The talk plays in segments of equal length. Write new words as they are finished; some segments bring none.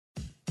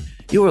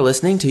You are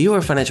listening to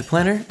Your Financial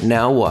Planner,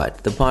 Now What?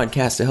 The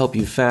podcast to help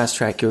you fast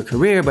track your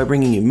career by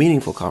bringing you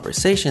meaningful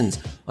conversations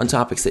on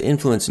topics that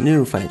influence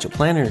new financial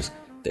planners,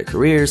 their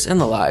careers,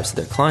 and the lives of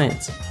their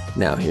clients.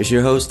 Now here's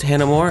your host,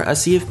 Hannah Moore, a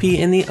CFP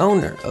and the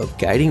owner of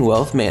Guiding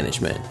Wealth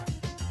Management.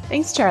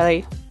 Thanks,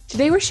 Charlie.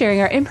 Today we're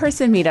sharing our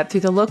in-person meetup through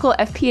the local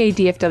FPA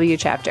DFW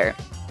chapter.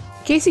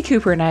 Casey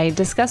Cooper and I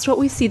discussed what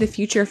we see the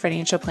future of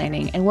financial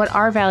planning and what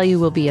our value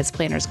will be as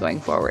planners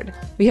going forward.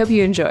 We hope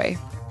you enjoy.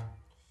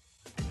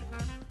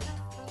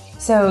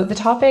 So the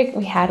topic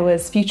we had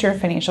was future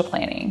financial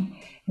planning.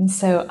 And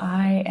so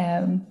I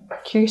am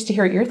curious to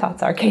hear what your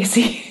thoughts are,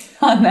 Casey,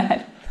 on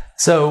that.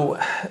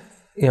 So,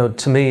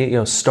 to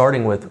me,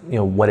 starting with,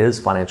 what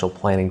is financial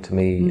planning to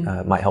me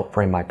might help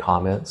frame my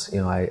comments.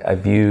 I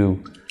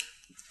view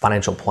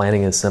financial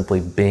planning as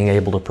simply being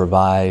able to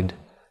provide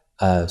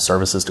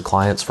services to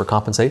clients for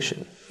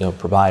compensation,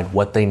 provide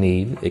what they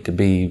need. It could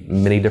be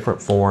many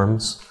different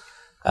forms.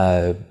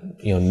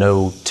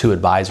 No two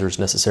advisors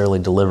necessarily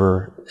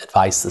deliver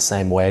advice the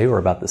same way or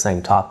about the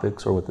same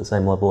topics or with the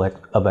same level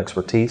of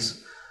expertise,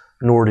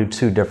 nor do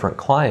two different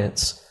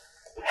clients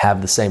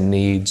have the same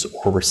needs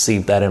or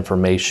receive that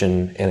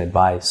information and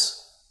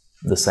advice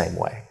the same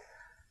way.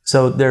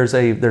 So there's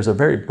a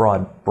very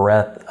broad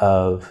breadth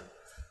of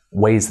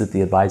ways that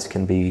the advice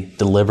can be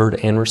delivered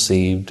and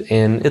received,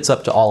 and it's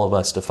up to all of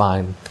us to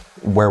find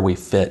where we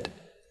fit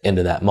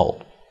into that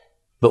mold.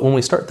 But when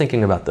we start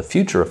thinking about the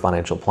future of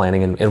financial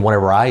planning, and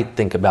whenever I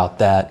think about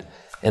that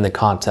in the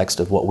context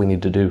of what we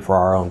need to do for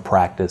our own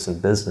practice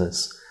and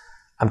business,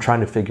 I'm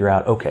trying to figure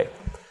out, okay,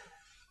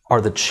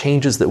 are the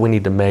changes that we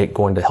need to make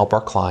going to help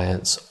our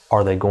clients?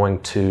 Are they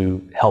going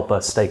to help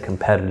us stay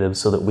competitive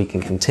so that we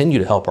can continue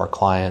to help our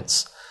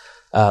clients?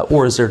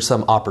 Or is there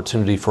some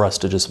opportunity for us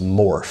to just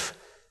morph?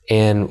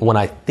 And when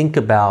I think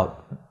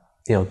about,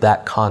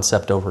 that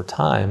concept over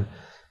time,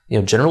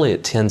 generally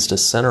it tends to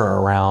center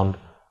around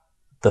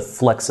the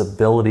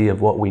flexibility of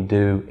what we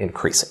do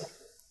increasing.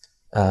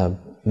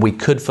 We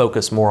could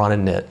focus more on a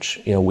niche.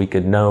 We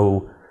could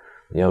know,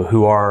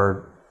 who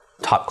our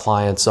top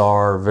clients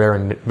are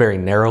very, very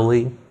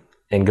narrowly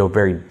and go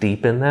very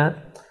deep in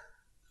that.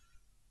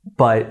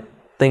 But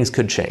things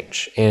could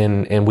change,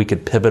 and we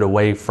could pivot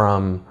away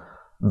from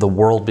the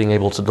world being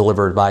able to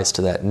deliver advice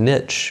to that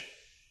niche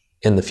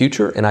in the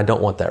future, and I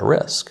don't want that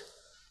risk.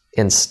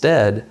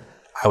 Instead,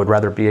 I would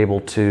rather be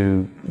able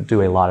to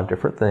do a lot of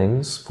different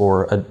things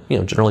for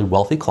generally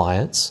wealthy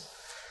clients,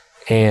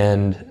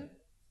 and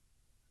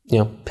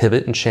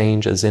pivot and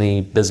change as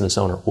any business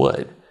owner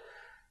would.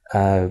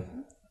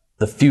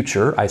 The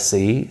future I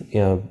see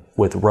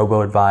with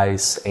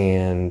robo-advice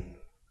and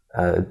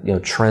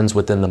trends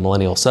within the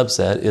millennial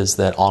subset is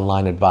that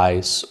online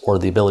advice or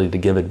the ability to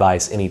give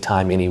advice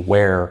anytime,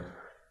 anywhere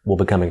will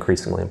become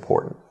increasingly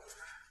important.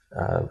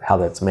 How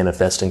that's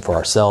manifesting for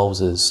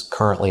ourselves is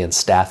currently in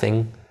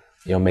staffing,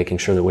 making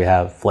sure that we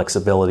have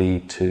flexibility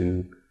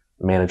to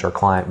manage our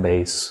client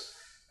base,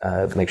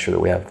 make sure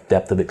that we have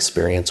depth of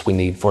experience we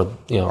need for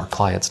our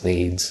clients'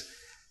 needs,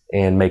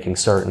 and making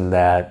certain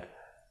that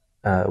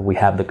we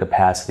have the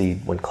capacity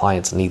when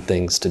clients need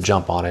things to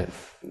jump on it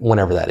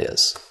whenever that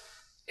is.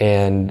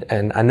 And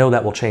I know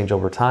that will change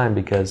over time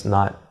because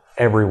not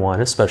everyone,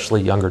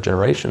 especially younger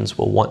generations,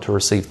 will want to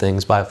receive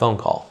things by a phone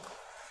call.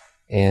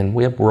 And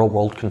we have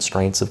real-world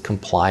constraints of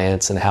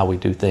compliance and how we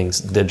do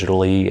things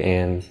digitally,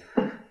 and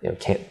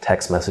can't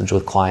text message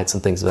with clients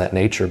and things of that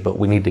nature, but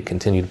we need to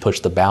continue to push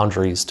the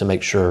boundaries to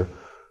make sure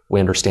we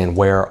understand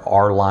where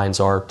our lines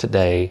are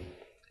today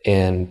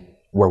and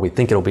where we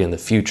think it'll be in the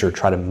future,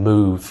 try to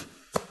move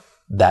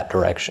that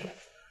direction.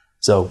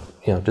 So,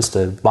 just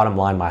to bottom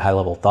line my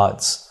high-level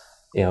thoughts,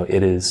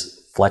 it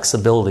is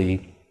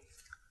flexibility,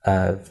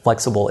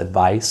 flexible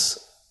advice,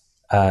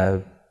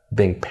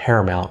 being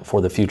paramount for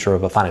the future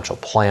of a financial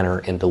planner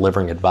in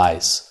delivering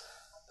advice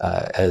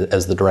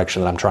as the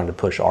direction that I'm trying to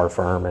push our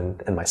firm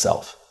and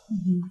myself.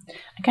 Mm-hmm.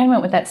 I kind of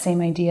went with that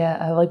same idea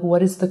of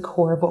what is the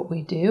core of what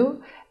we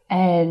do,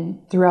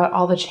 and throughout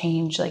all the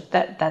change,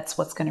 that's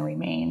what's going to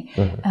remain.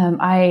 Mm-hmm.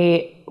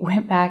 I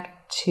went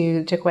back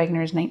to Dick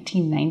Wagner's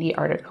 1990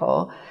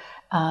 article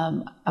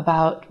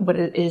about what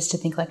it is to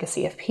think like a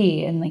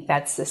CFP, and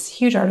that's this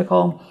huge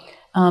article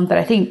that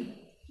I think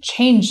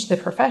changed the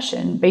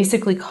profession,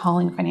 basically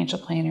calling financial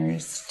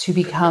planners to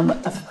become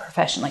a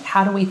profession.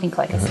 How do we think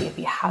like a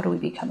CFP? How do we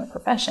become a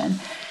profession?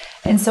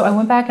 And so I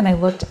went back and I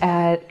looked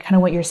at kind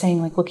of what you're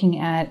saying, looking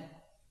at,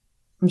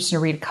 I'm just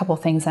going to read a couple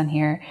things on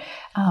here,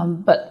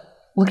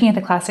 but looking at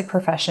the classic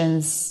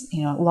professions,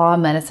 law,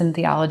 medicine,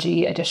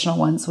 theology, additional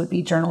ones would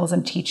be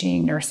journalism,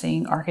 teaching,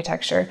 nursing,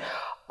 architecture.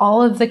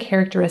 All of the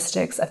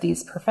characteristics of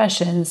these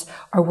professions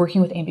are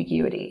working with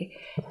ambiguity.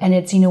 And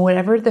it's,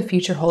 whatever the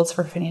future holds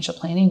for financial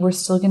planning, we're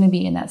still going to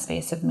be in that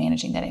space of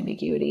managing that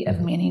ambiguity, of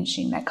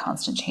managing that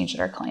constant change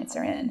that our clients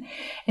are in.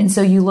 And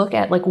so you look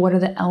at what are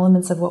the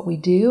elements of what we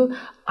do.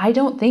 I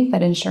don't think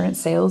that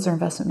insurance sales or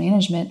investment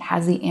management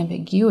has the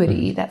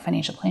ambiguity that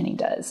financial planning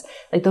does.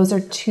 Those are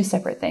two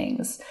separate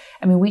things.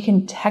 I mean, we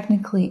can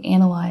technically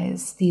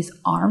analyze these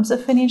arms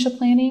of financial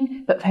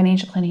planning, but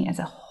financial planning as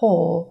a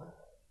whole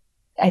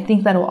I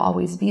think that'll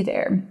always be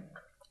there.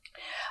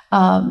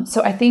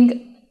 So I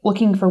think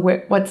looking for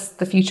what's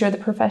the future of the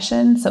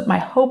profession. So my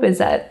hope is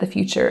that the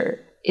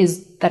future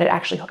is that it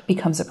actually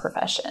becomes a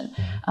profession,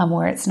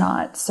 where it's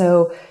not.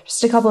 So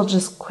just a couple of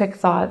just quick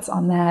thoughts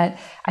on that.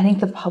 I think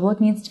the public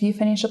needs to view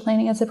financial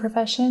planning as a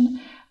profession.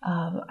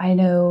 I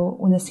know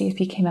when the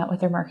CFP came out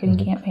with their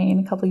marketing campaign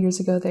a couple of years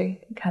ago,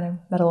 they kind of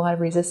met a lot of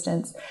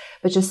resistance,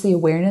 but just the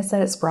awareness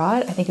that it's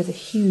brought, I think, is a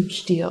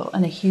huge deal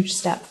and a huge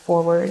step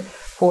forward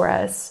for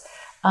us.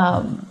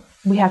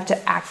 We have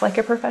to act like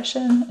a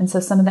profession. And so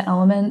some of the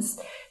elements,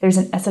 there's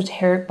an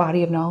esoteric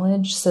body of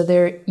knowledge. So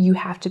there, you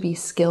have to be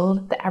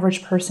skilled. The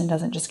average person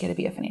doesn't just get to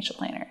be a financial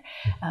planner.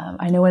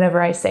 I know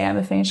whenever I say I'm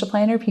a financial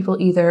planner,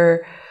 people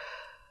either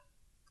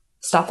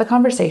stop the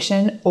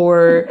conversation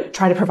or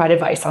try to provide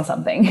advice on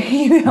something,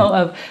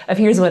 of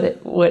here's what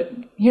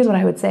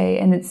I would say.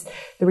 And it's,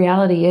 the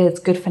reality is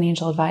good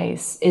financial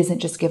advice isn't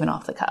just given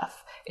off the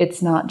cuff.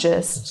 It's not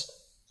just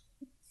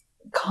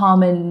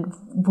common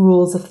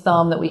rules of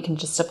thumb that we can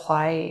just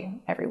apply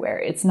everywhere.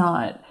 It's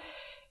not,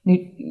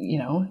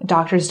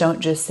 doctors don't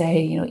just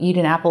say, eat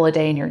an apple a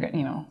day and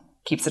you're,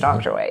 keeps the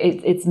doctor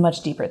away. It's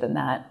much deeper than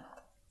that.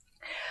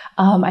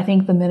 I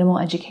think the minimal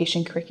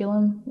education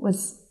curriculum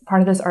was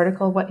part of this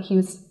article, what he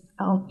was,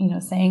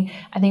 saying.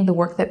 I think the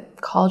work that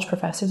college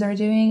professors are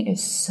doing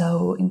is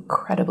so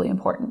incredibly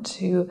important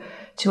to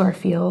our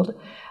field.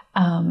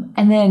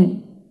 And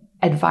then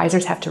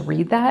advisors have to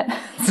read that.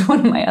 It's one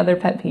of my other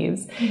pet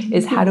peeves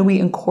is how do we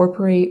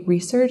incorporate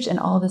research and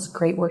all this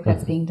great work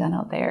that's being done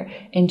out there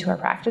into our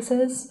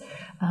practices?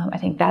 I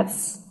think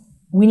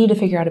we need to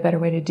figure out a better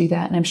way to do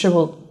that. And I'm sure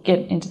we'll get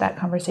into that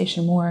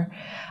conversation more.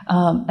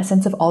 A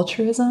sense of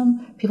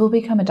altruism. People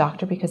become a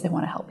doctor because they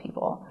want to help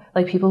people.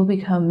 Like people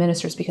become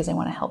ministers because they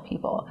want to help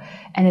people.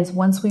 And it's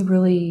once we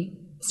really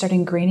start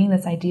ingraining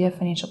this idea of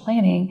financial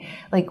planning,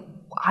 like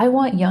I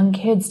want young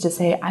kids to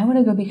say, I want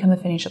to go become a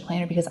financial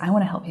planner because I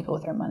want to help people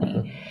with their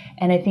money.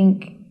 And I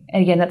think,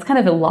 again, that's kind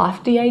of a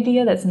lofty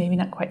idea that's maybe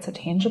not quite so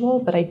tangible,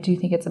 but I do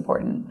think it's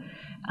important.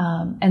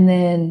 And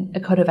then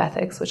a code of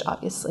ethics, which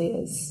obviously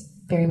is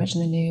very much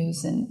in the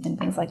news and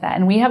things like that.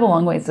 And we have a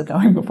long ways to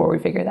go before we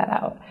figure that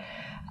out.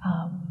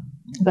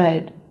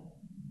 But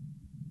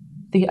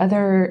the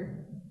other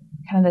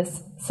kind of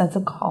this sense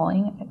of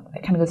calling,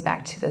 it kind of goes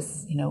back to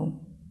this,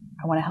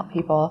 I want to help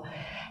people.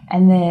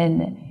 And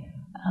then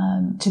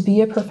to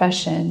be a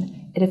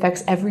profession, it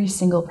affects every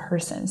single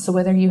person. So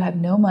whether you have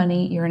no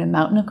money, you're in a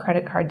mountain of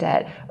credit card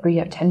debt, or you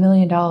have $10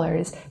 million,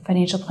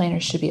 financial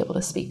planners should be able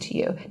to speak to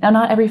you. Now,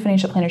 not every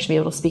financial planner should be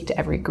able to speak to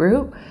every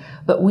group,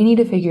 but we need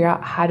to figure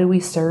out how do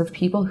we serve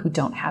people who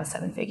don't have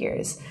seven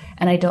figures.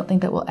 And I don't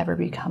think that will ever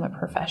become a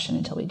profession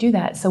until we do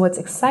that. So what's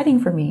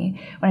exciting for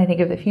me when I think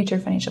of the future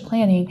of financial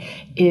planning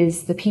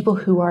is the people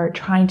who are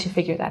trying to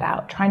figure that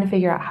out, trying to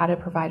figure out how to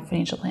provide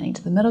financial planning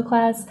to the middle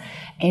class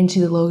and to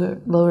the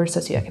lower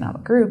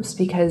socioeconomic groups,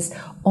 because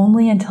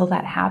only until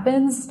that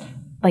happens,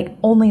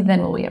 only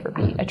then will we ever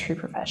be a true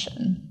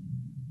profession.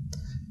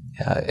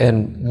 Yeah,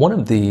 and one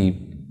of the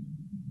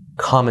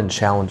common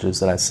challenges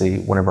that I see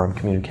whenever I'm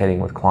communicating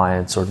with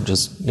clients or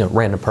just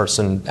random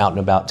person out and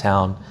about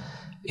town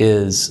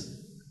is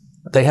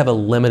they have a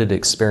limited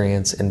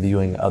experience in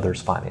viewing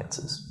others'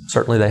 finances.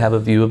 Certainly they have a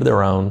view of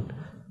their own,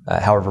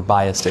 however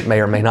biased it may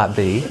or may not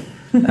be.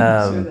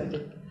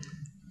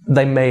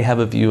 They may have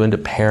a view into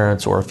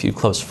parents or a few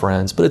close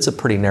friends, but it's a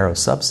pretty narrow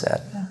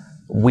subset. Yeah.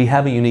 We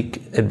have a unique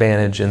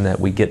advantage in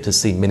that we get to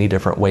see many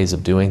different ways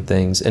of doing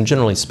things, and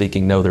generally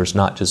speaking, no, there's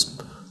not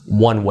just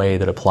one way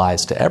that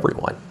applies to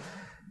everyone.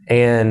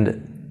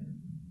 And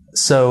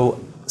so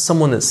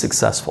someone that's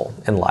successful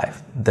in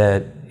life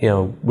that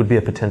would be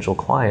a potential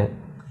client,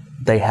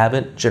 they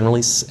haven't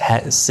generally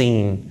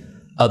seen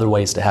other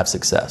ways to have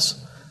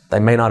success. They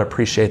may not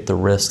appreciate the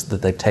risk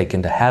that they've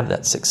taken to have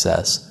that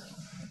success,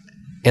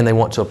 and they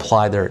want to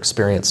apply their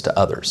experience to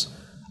others.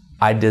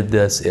 I did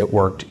this, it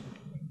worked.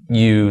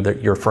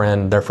 Your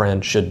friend, their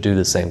friend should do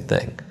the same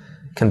thing.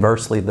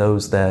 Conversely,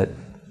 those that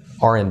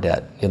are in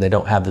debt, they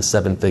don't have the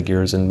seven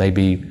figures and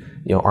maybe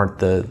aren't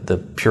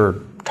the pure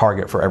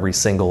target for every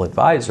single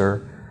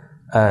advisor,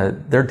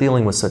 they're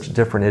dealing with such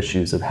different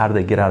issues of how do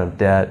they get out of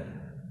debt.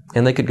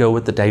 And they could go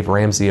with the Dave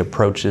Ramsey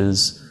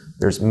approaches.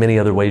 There's many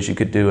other ways you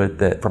could do it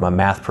that from a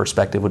math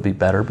perspective would be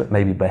better, but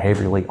maybe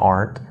behaviorally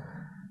aren't.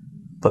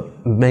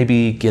 But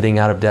maybe getting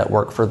out of debt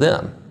worked for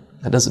them.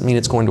 That doesn't mean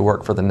it's going to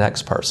work for the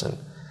next person.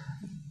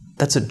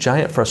 That's a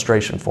giant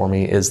frustration for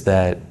me, is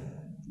that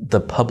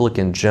the public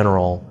in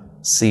general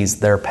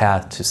sees their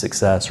path to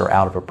success or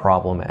out of a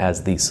problem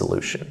as the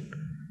solution.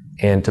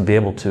 And to be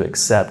able to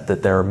accept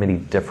that there are many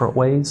different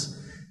ways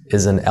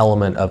is an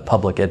element of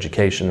public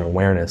education and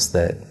awareness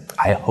that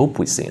I hope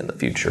we see in the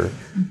future,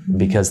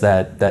 because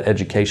that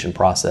education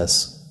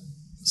process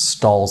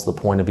stalls the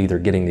point of either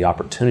getting the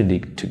opportunity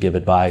to give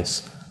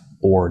advice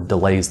or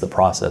delays the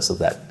process of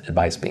that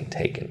advice being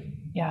taken.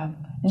 Yeah,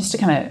 and just to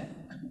kind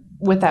of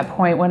with that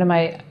point, one of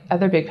my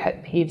other big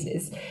pet peeves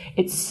is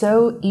it's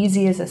so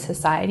easy as a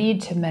society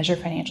to measure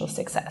financial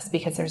success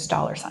because there's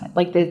dollar signs,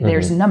 like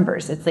there's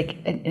numbers. It's like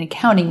an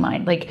accounting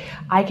mind. Like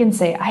I can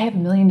say I have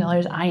 $1 million,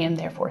 I am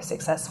therefore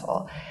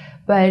successful.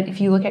 But if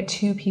you look at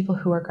two people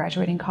who are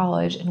graduating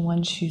college and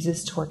one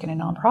chooses to work in a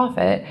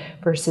nonprofit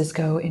versus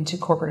go into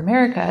corporate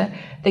America,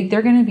 like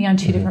they're going to be on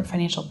two different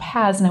financial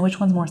paths. Now,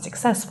 which one's more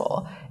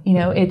successful? You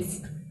know,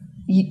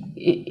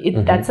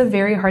 that's a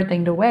very hard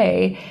thing to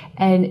weigh.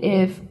 And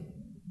if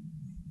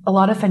a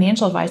lot of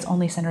financial advice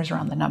only centers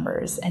around the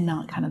numbers and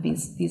not kind of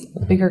these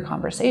bigger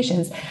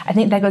conversations, I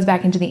think that goes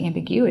back into the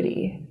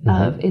ambiguity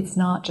of it's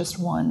not just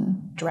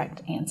one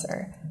direct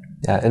answer.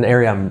 Yeah, an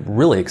area I'm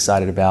really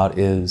excited about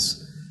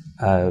is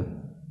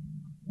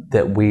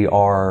that we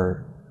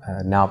are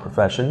now a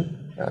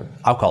profession.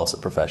 I'll call us a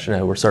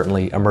profession. We're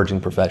certainly an emerging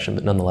profession,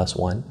 but nonetheless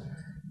one.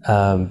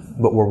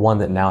 But we're one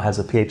that now has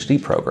a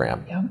PhD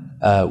program.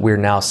 Yep. We're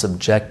now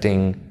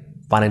subjecting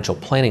financial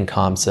planning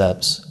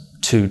concepts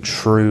to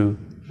true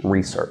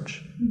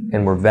research,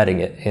 and we're vetting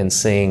it and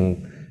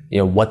seeing, you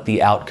know, what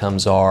the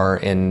outcomes are,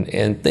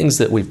 and things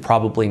that we've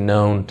probably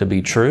known to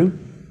be true.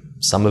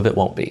 Some of it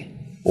won't be,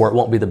 or it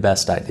won't be the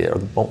best idea, or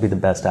it won't be the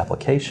best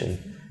application.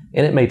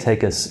 And it may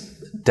take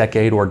us a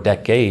decade or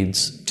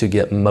decades to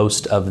get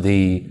most of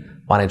the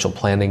financial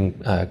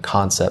planning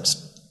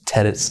concepts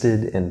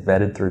tested and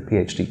vetted through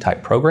PhD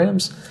type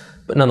programs,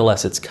 but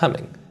nonetheless it's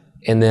coming.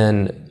 And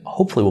then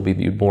hopefully we'll be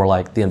viewed more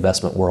like the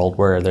investment world,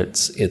 where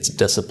it's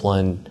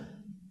discipline.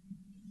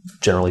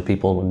 Generally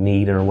people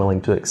need and are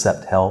willing to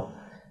accept help.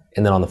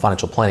 And then on the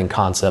financial planning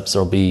concepts,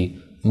 there'll be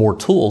more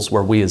tools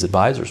where we as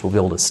advisors will be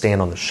able to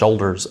stand on the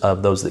shoulders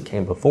of those that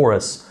came before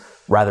us,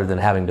 rather than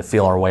having to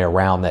feel our way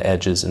around the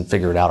edges and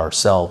figure it out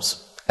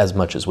ourselves as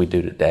much as we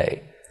do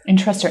today. And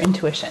trust our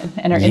intuition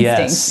and our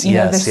instincts. You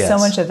know, there's so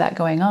much of that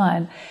going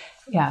on.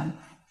 Yeah.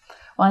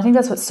 Well, I think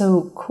that's what's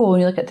so cool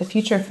when you look at the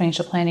future of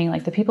financial planning.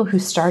 Like the people who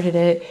started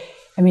it,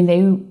 I mean,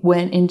 they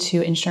went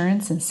into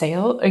insurance and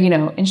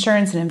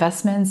insurance and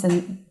investments,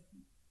 and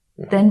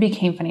then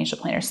became financial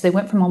planners. So they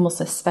went from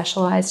almost a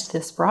specialized to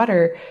this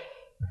broader,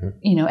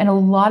 and a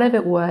lot of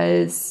it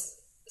was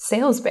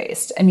sales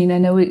based. I mean, I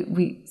know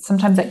we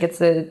sometimes that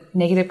gets a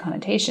negative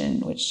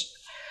connotation, which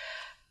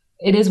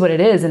it is what it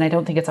is, and I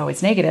don't think it's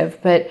always negative,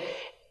 but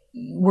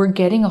we're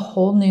getting a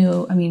whole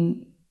new, I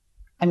mean,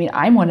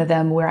 I'm one of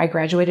them where I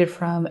graduated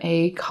from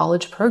a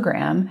college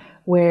program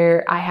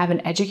where I have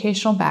an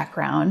educational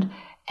background,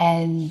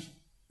 and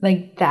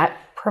like that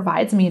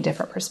provides me a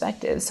different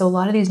perspective. So a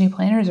lot of these new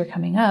planners are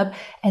coming up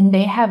and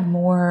they have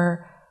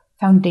more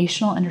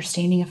foundational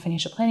understanding of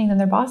financial planning than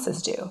their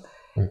bosses do.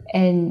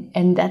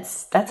 And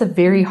that's a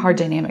very hard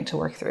dynamic to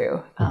work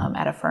through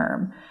at a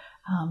firm.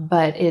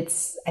 But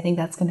I think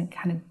that's going to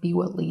kind of be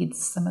what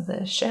leads some of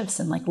the shifts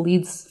and like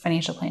leads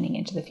financial planning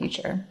into the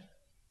future.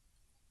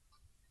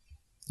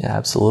 Yeah,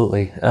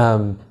 absolutely.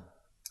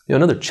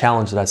 Another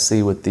challenge that I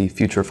see with the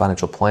future of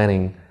financial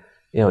planning,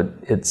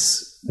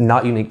 it's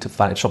not unique to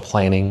financial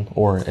planning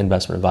or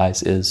investment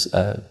advice, is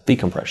fee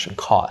compression,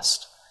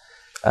 cost.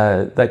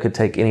 That could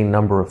take any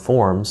number of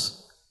forms.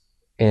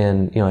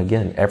 And,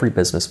 again, every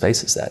business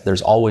faces that.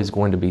 There's always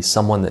going to be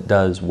someone that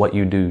does what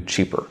you do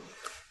cheaper.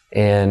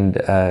 And,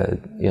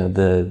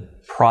 the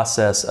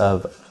process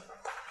of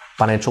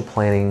financial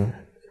planning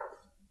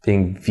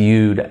being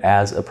viewed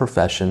as a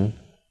profession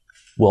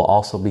will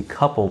also be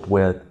coupled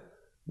with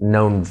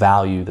known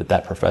value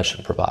that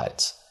profession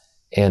provides.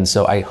 And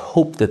so I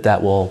hope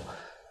that will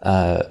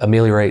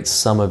ameliorate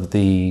some of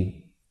the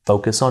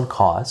focus on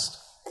cost,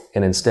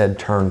 and instead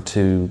turn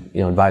to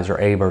advisor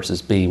A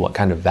versus B, what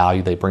kind of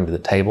value they bring to the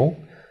table.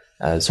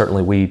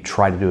 Certainly we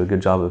try to do a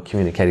good job of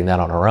communicating that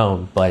on our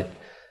own, but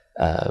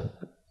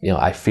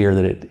I fear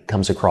that it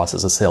comes across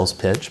as a sales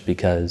pitch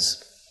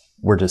because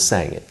we're just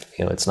saying it.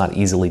 It's not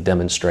easily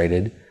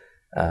demonstrated.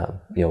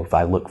 If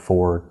I look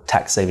for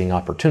tax saving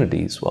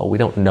opportunities, well, we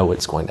don't know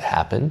it's going to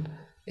happen.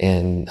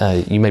 And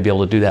you may be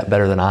able to do that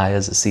better than I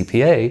as a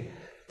CPA,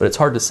 but it's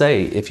hard to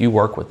say. If you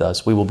work with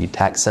us, we will be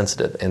tax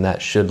sensitive, and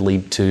that should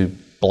lead to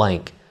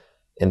blank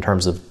in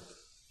terms of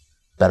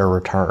better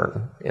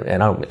return.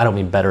 And I don't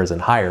mean better as in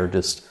higher,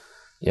 just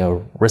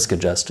risk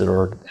adjusted,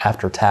 or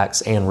after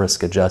tax and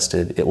risk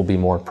adjusted, it will be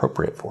more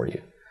appropriate for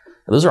you.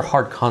 And those are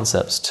hard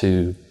concepts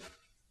to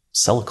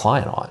sell a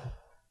client on.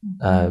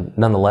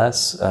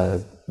 Nonetheless,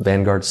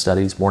 Vanguard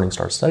studies,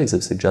 Morningstar studies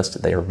have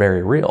suggested they are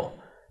very real.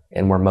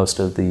 And where most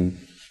of the,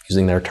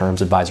 using their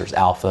terms, advisors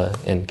alpha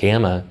and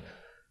gamma,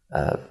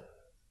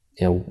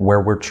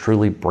 where we're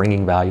truly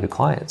bringing value to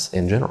clients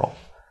in general.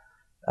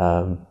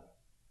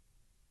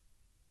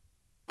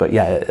 But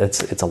yeah,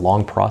 it's a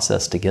long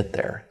process to get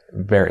there,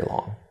 very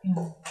long.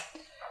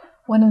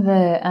 One of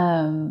the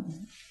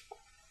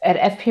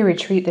at FP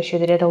Retreat this year,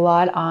 they did a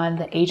lot on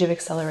the age of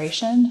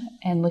acceleration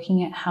and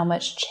looking at how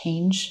much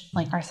change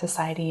like our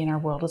society and our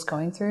world is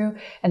going through.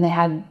 And they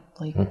had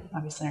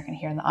obviously not going to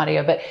hear in the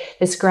audio, but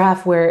this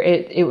graph where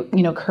it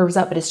curves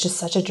up, but it's just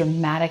such a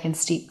dramatic and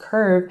steep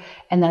curve,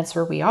 and that's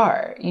where we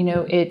are.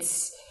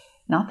 It's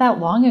not that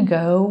long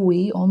ago,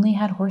 we only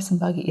had horse and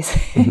buggies.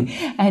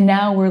 And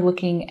now we're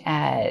looking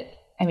at,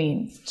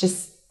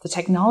 just the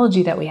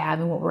technology that we have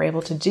and what we're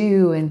able to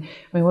do. And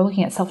we're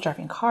looking at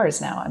self-driving cars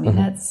now.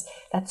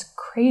 That's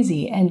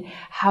crazy. And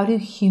how do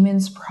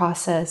humans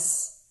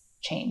process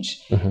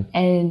change?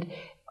 And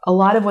a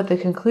lot of what the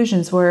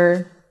conclusions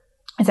were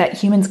is that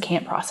humans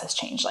can't process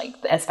change like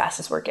as fast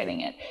as we're getting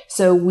it.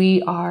 So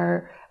we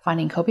are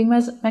finding coping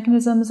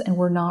mechanisms, and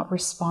we're not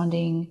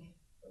responding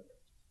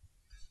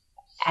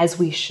as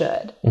we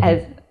should,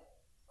 as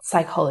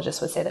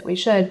psychologists would say that we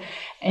should.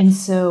 And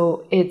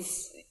so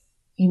it's,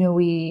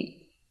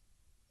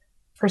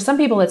 for some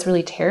people, it's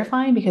really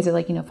terrifying because they're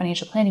like,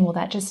 financial planning, well,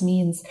 that just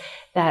means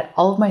that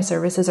all of my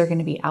services are going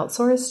to be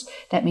outsourced.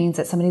 That means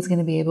that somebody's going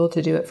to be able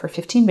to do it for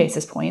 15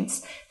 basis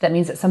points. That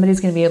means that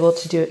somebody's going to be able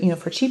to do it,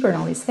 for cheaper and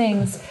all these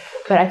things.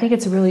 But I think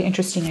it's a really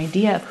interesting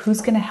idea of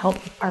who's going to help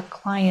our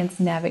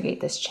clients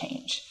navigate this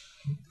change.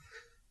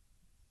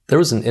 There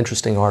was an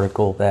interesting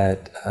article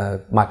that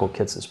Michael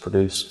Kitts has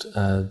produced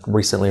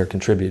recently or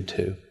contributed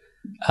to,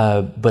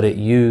 but it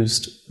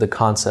used the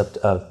concept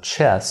of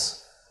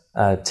chess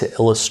to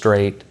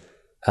illustrate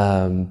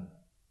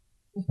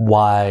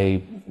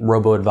why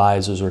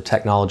robo-advisors or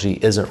technology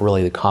isn't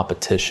really the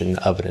competition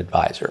of an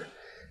advisor.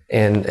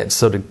 And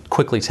so to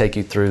quickly take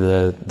you through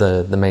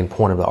the main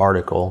point of the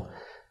article,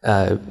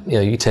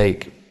 you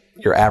take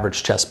your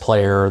average chess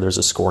player, there's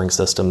a scoring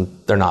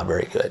system, they're not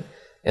very good.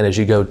 And as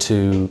you go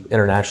to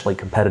internationally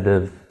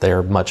competitive,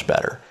 they're much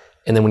better.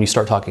 And then when you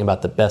start talking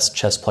about the best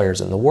chess players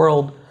in the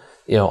world,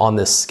 on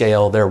this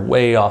scale, they're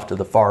way off to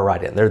the far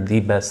right end. They're the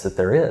best that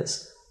there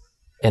is.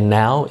 And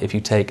now, if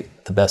you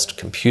take the best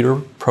computer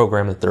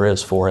program that there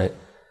is for it,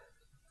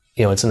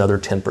 it's another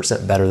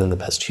 10% better than the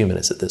best human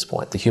is at this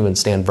point. The humans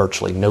stand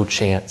virtually no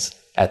chance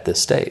at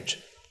this stage.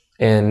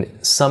 And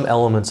some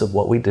elements of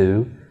what we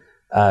do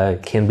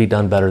can be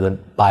done better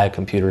by a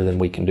computer than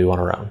we can do on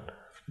our own.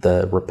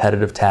 The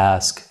repetitive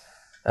task,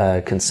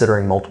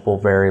 considering multiple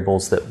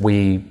variables that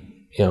we,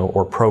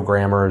 or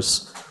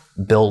programmers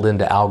build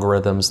into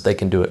algorithms, they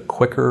can do it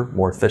quicker,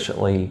 more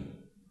efficiently,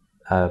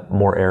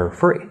 more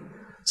error-free.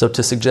 So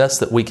to suggest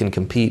that we can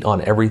compete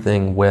on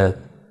everything with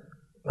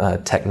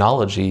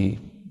technology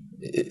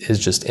is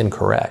just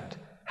incorrect.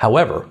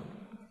 However,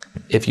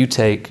 if you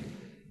take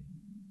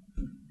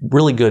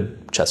really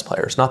good chess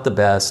players, not the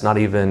best, not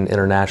even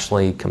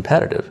internationally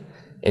competitive,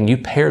 and you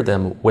pair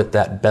them with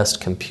that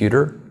best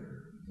computer,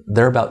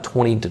 they're about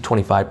 20 to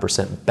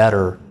 25%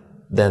 better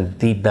than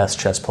the best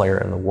chess player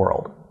in the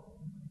world.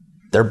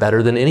 They're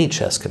better than any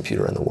chess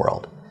computer in the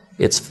world.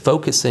 It's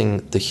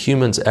focusing the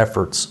human's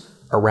efforts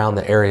around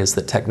the areas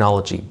that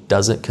technology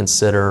doesn't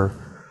consider,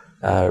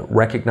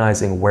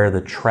 recognizing where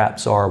the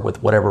traps are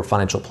with whatever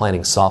financial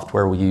planning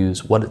software we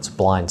use, what its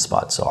blind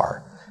spots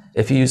are.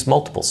 If you use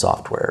multiple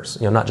softwares,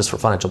 not just for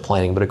financial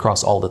planning, but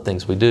across all the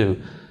things we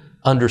do,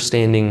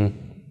 understanding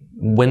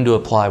when to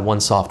apply one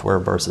software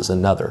versus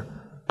another.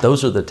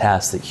 Those are the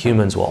tasks that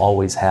humans will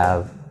always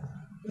have.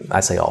 I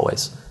say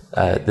always.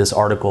 This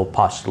article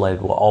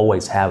postulated will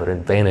always have an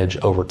advantage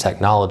over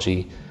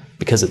technology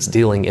because it's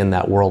dealing in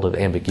that world of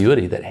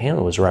ambiguity that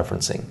Hannah was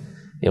referencing.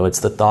 It's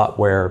the thought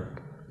where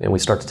we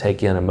start to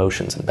take in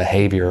emotions and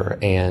behavior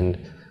and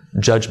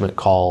judgment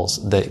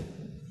calls that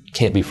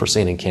can't be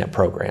foreseen and can't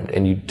programmed,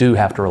 and you do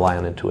have to rely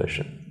on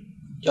intuition.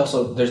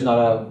 Also, there's not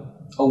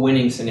a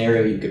winning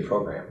scenario you could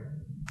program.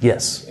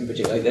 Yes. In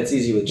particular, that's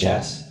easy with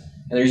chess.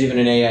 And there's even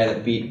an AI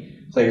that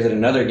beat players at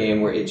another game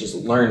where it just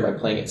learned by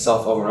playing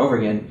itself over and over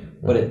again,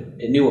 but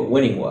it knew what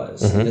winning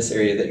was. In this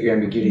area that your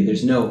ambiguity,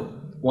 there's no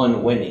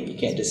one winning. You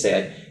can't just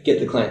say, I get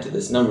the client to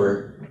this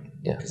number,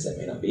 because that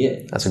may not be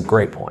it. That's a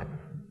great point.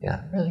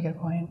 Yeah. Really good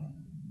point.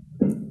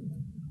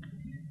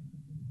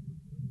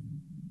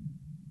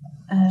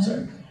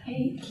 Sorry.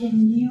 Hey,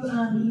 can you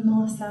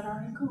email us that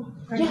article?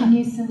 Or can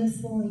you send us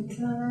the link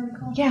to that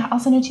article? Yeah, I'll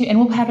send it to you. And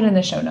we'll have it in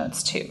the show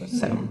notes too.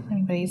 So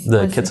anybody's...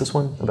 The Kitts'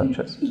 one about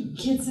chess?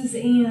 Kitts'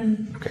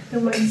 and the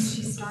ones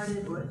she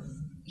started with.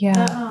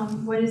 Yeah.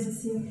 What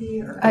is a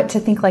CFP? Or to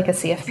think like a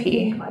CFP. To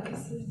think like a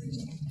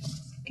CFP.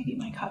 I'll give you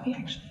my copy,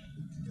 actually.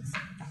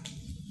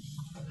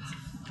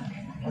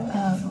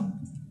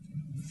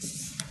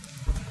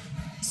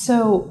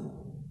 So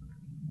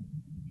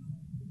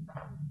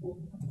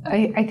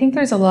I think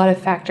there's a lot of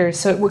factors.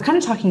 So we're kind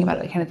of talking about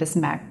kind of this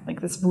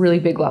this really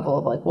big level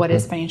of what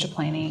is financial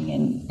planning,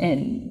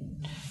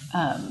 and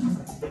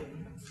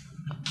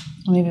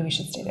maybe we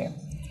should stay there.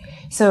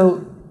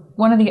 So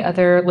one of the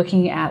other,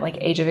 looking at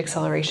age of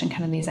acceleration,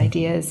 kind of these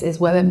ideas, is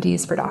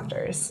WebMDs for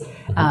doctors.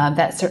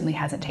 That certainly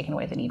hasn't taken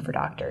away the need for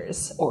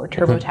doctors, or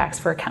TurboTax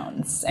for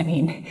accountants. I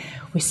mean,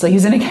 we still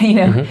use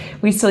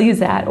it, we still use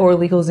that, or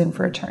LegalZoom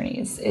for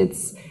attorneys.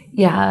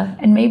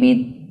 And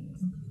maybe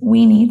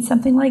we need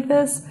something like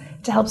this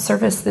to help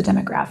service the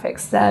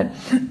demographics that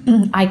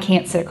I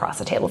can't sit across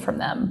the table from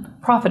them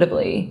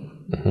profitably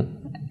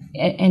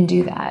and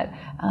do that.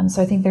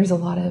 So I think there's a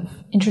lot of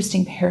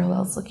interesting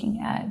parallels looking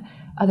at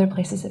other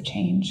places of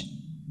change.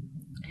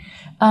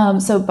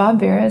 So Bob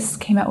Veras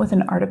came out with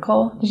an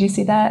article. Did you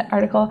see that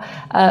article?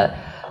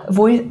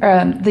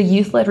 The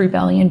Youth-Led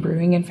Rebellion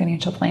Brewing in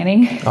Financial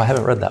Planning. Oh, I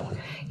haven't read that one.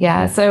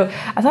 Yeah, so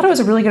I thought it was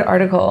a really good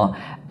article.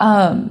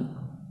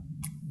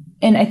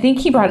 And I think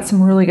he brought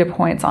some really good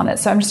points on it.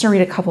 So I'm just going to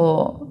read a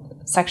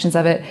couple sections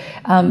of it.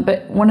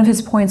 But one of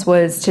his points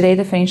was, today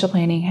the financial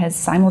planning has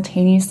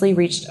simultaneously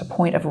reached a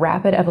point of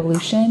rapid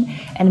evolution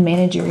and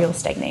managerial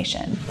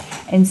stagnation.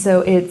 And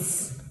so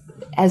it's,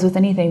 as with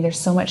anything, there's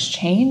so much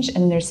change,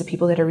 and there's the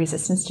people that are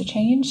resistant to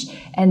change,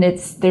 and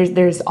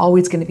there's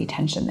always going to be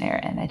tension there.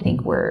 And I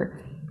think we're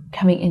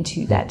coming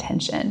into that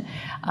tension.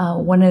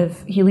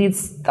 He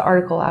leads the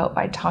article out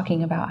by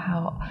talking about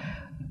how,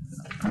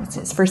 what's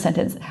his first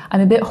sentence?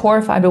 I'm a bit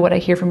horrified by what I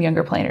hear from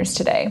younger planners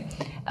today.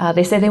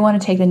 They say they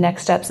want to take the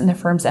next steps in the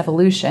firm's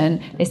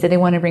evolution. They say they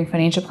want to bring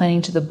financial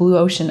planning to the blue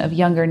ocean of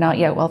younger, not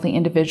yet wealthy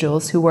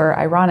individuals who were,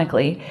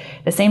 ironically,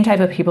 the same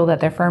type of people that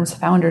their firm's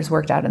founders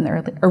worked with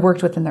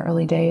in the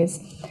early days.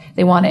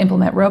 They want to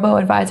implement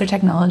robo-advisor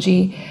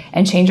technology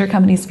and change their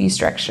company's fee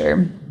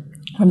structure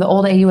from the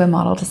old AUM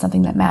model to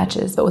something that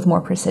matches, but with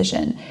more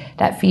precision,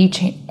 that fee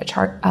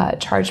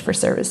charged for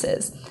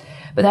services.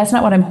 But that's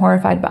not what I'm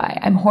horrified by.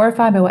 I'm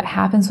horrified by what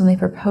happens when they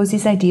propose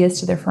these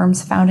ideas to their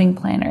firm's founding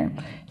planner.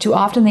 Too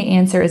often the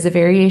answer is a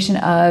variation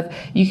of,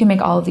 you can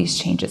make all of these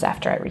changes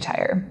after I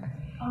retire.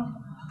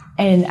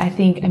 And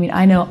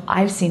I know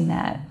I've seen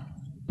that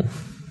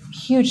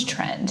huge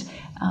trend.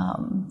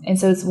 And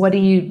so it's, what do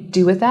you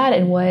do with that?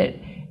 And what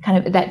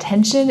kind of, that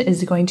tension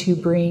is going to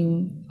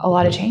bring a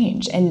lot of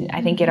change. And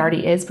I think it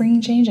already is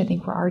bringing change. I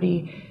think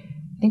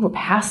we're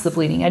past the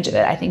bleeding edge of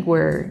it. I think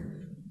we're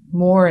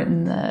more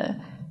in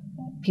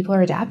people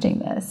are adapting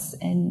this.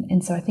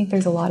 And so I think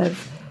there's a lot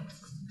of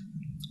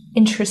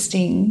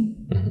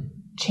interesting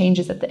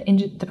changes that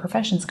the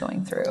profession's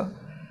going through.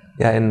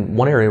 Yeah, and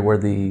one area where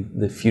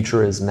the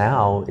future is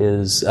now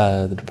is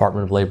the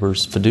Department of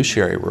Labor's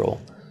fiduciary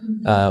rule.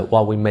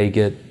 While we may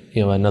get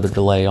another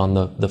delay on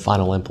the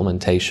final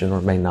implementation,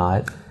 or may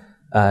not,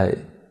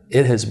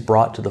 it has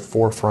brought to the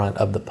forefront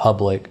of the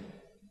public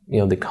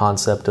the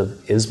concept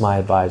of, is my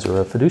advisor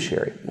a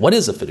fiduciary? What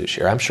is a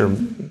fiduciary? I'm sure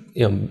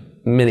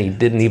many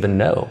didn't even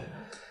know.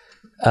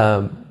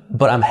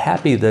 But I'm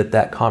happy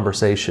that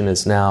conversation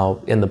is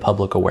now in the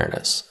public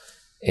awareness.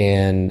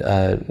 And,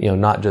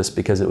 not just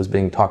because it was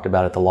being talked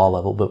about at the law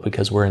level, but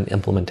because we're in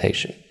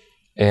implementation.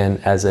 And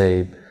as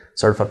a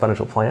certified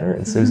financial planner,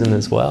 and Susan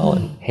as well,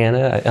 and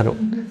Hannah,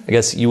 I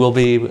guess you will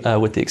be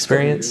with the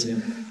experience.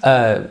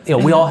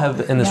 We all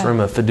have in this room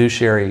a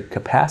fiduciary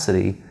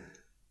capacity,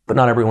 but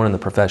not everyone in the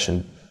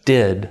profession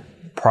did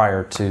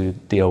prior to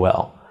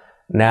DOL.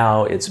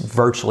 Now it's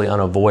virtually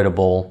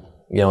unavoidable,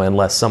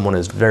 unless someone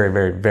is very,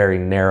 very, very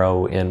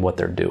narrow in what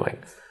they're doing.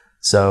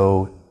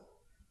 So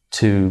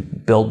to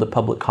build the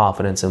public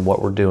confidence in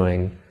what we're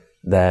doing,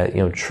 that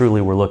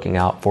truly we're looking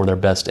out for their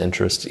best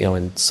interest,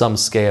 in some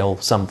scale,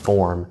 some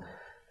form,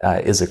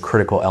 is a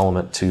critical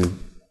element to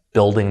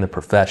building the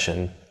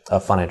profession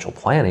of financial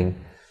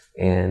planning.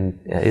 And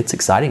it's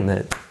exciting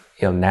that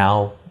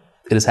now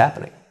it is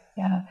happening.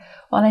 Yeah.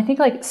 Well, and I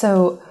think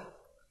so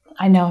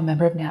I know I'm a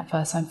member of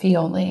NAPFA, so I'm fee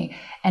only.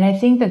 And I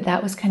think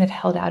that was kind of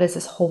held out as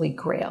this holy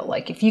grail.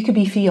 Like, if you could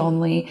be fee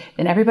only,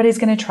 then everybody's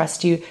going to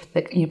trust you.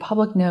 The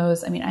public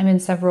knows. I'm in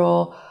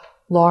several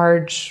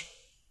large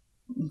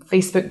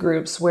Facebook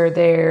groups where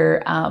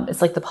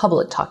it's like the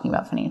public talking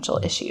about financial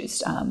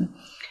issues.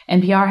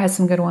 NPR has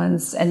some good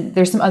ones, and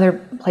there's some other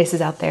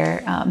places out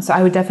there. So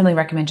I would definitely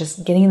recommend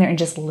just getting in there and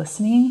just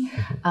listening.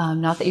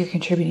 Not that you're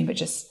contributing, but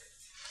just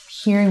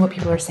hearing what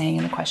people are saying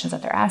and the questions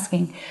that they're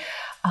asking.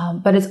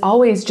 But it's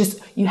always just,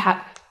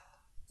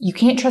 you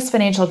can't trust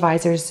financial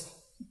advisors.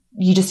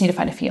 You just need to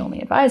find a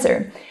fee-only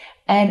advisor.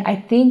 And I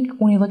think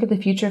when you look at the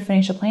future of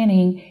financial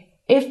planning,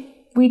 if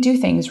we do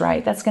things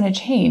right, that's going to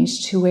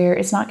change to where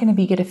it's not going to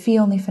be get a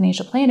fee-only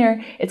financial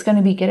planner. It's going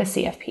to be get a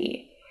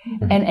CFP.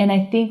 And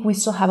I think we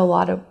still have a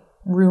lot of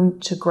room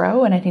to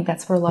grow. And I think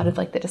that's where a lot of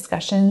the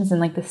discussions and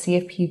the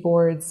CFP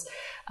board's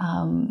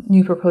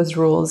new proposed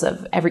rules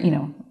of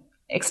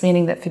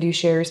expanding that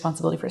fiduciary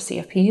responsibility for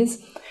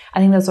CFPs. I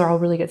think those are all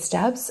really good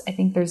steps. I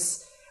think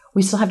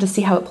we still have to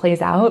see how it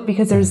plays out,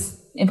 because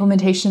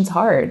implementation's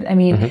hard.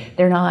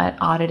 They're not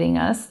auditing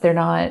us. They're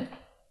not,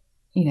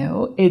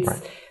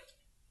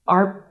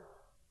 our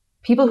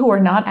people who are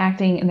not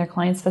acting in their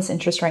client's best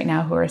interest right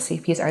now, who are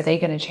CFPs, are they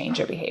going to change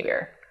their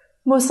behavior?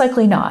 Most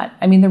likely not.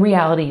 The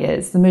reality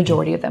is the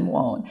majority of them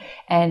won't.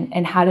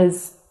 And how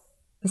does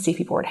the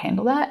CFP board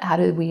handle that? How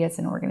do we as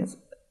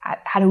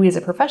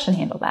a profession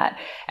handle that?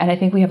 And I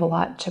think we have a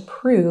lot to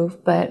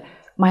prove, but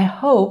my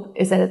hope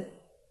is that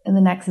in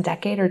the next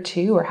decade or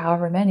two, or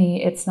however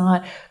many, it's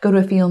not go to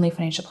a fee-only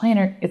financial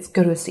planner, it's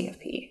go to a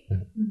CFP.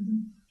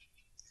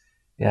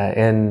 Yeah,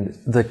 and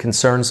the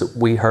concerns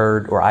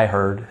that I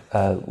heard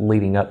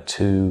leading up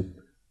to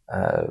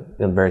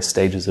in various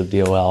stages of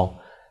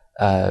DOL,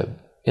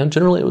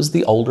 generally it was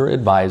the older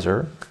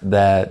advisor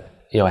that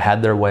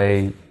had their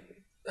way,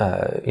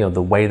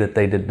 the way that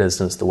they did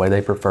business, the way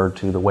they preferred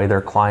to, the way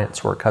their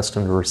clients were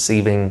accustomed to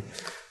receiving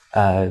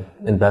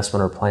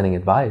investment or planning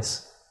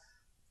advice.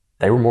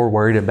 they were more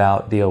worried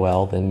about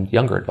DOL than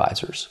younger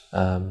advisors.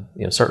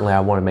 Certainly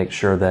I want to make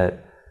sure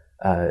that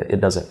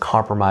it doesn't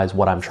compromise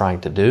what I'm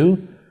trying to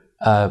do,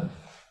 but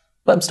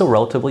I'm still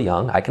relatively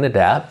young. I can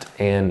adapt,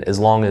 and as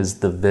long as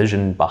the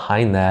vision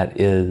behind that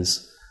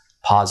is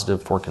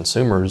positive for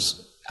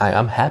consumers,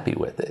 I'm happy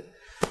with it.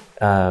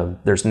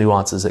 There's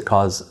nuances that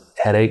cause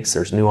headaches.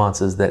 There's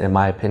nuances that, in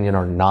my opinion,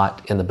 are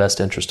not in the best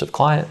interest of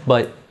client,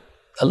 but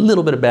a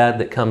little bit of bad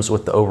that comes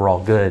with the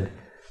overall good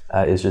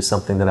is just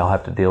something that I'll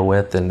have to deal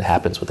with, and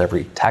happens with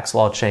every tax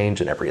law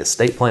change and every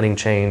estate planning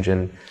change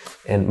and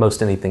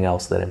most anything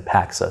else that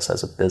impacts us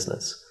as a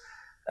business.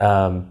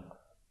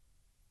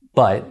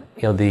 But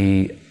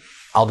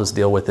I'll just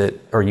deal with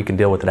it, or you can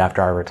deal with it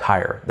after I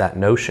retire. That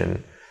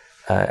notion,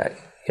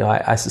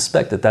 I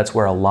suspect that that's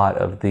where a lot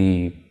of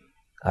the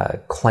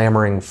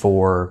clamoring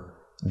for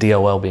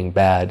DOL being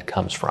bad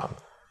comes from,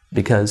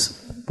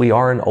 because we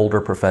are an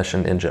older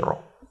profession in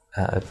general.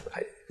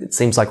 It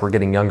seems like we're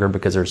getting younger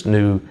because there's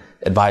new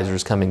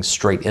advisors coming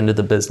straight into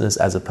the business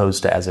as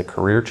opposed to as a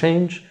career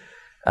change.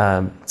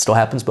 It still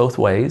happens both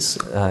ways,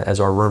 as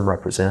our room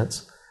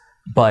represents,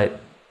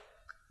 but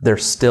there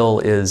still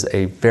is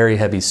a very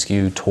heavy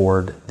skew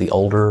toward the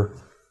older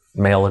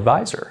male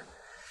advisor.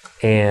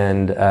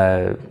 And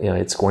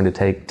it's going to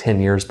take 10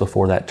 years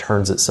before that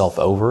turns itself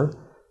over,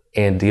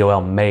 and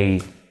DOL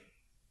may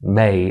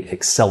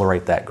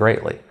accelerate that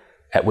greatly,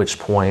 at which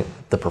point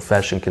the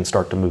profession can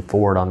start to move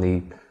forward on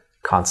the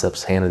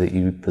concepts, Hannah, that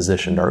you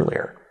positioned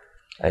earlier.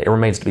 It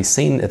remains to be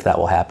seen if that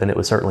will happen. It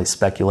was certainly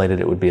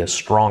speculated it would be a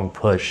strong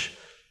push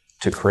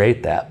to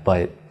create that,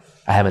 but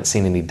I haven't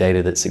seen any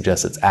data that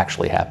suggests it's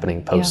actually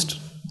happening post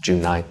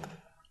June 9th.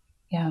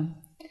 Yeah.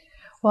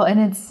 Well,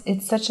 and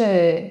it's such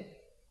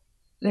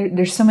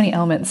there's so many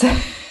elements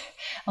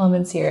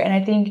here. And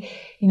I think,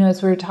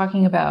 as we're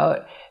talking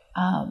about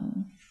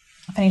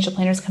financial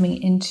planners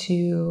coming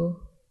into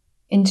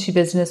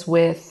business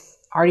with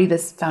already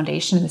this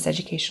foundation, this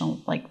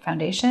educational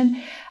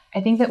foundation,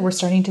 I think that we're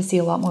starting to see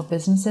a lot more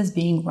businesses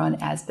being run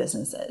as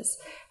businesses.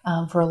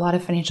 For a lot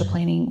of financial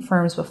planning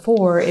firms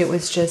before, it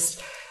was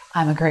just,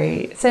 I'm a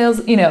great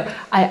sales,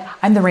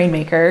 I'm the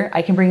rainmaker.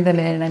 I can bring them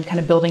in and I'm kind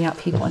of building out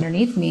people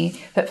underneath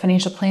me. But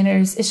financial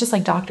planners, it's just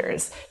like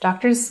doctors.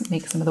 Doctors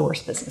make some of the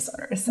worst business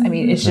owners. I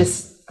mean, it's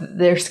just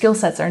their skill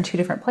sets are in two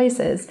different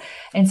places.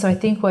 And so I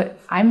think what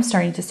I'm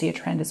starting to see a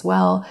trend as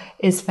well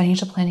is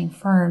financial planning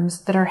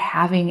firms that are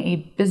having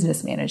a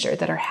business manager,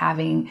 that are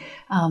having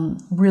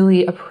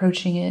really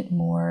approaching it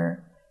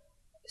more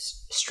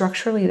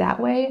structurally that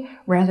way,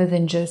 rather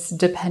than just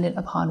dependent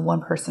upon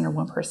one person or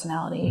one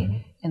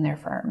personality in their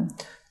firm.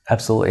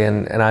 Absolutely.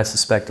 And I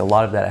suspect a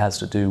lot of that has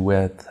to do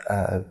with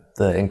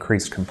the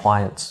increased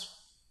compliance.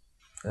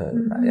 I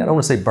don't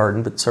want to say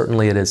burden, but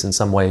certainly it is in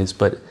some ways,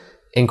 but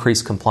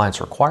increased compliance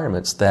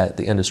requirements that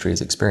the industry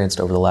has experienced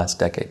over the last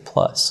decade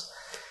plus.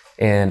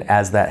 And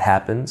as that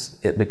happens,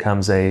 it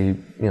becomes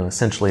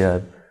essentially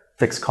a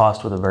fixed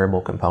cost with a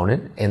variable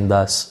component. And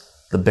thus,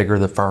 the bigger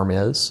the firm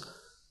is,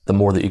 the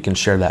more that you can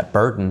share that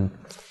burden,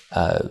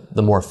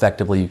 the more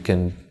effectively you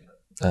can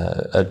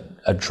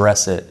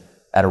address it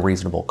at a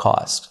reasonable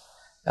cost.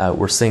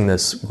 We're seeing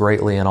this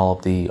greatly in all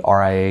of the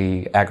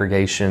RIA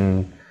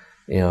aggregation,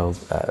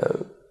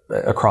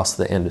 across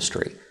the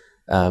industry.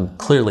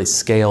 Clearly,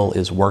 scale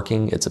is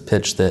working. It's a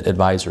pitch that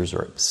advisors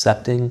are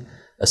accepting,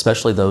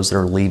 especially those that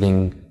are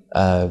leaving,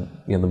 the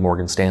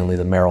Morgan Stanley,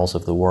 the Merrills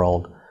of the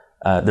world.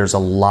 There's a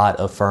lot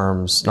of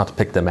firms, not to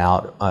pick them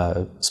out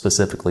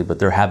specifically, but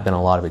there have been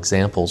a lot of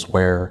examples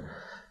where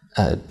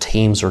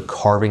teams are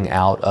carving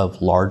out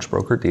of large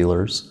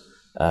broker-dealers,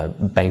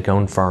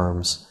 bank-owned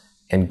firms,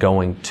 and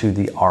going to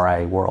the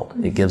RIA world.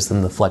 It gives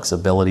them the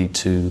flexibility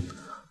to,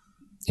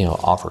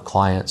 offer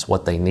clients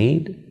what they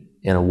need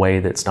in a way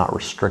that's not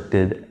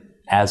restricted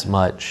as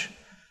much,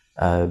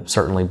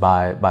 certainly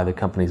by the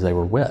companies they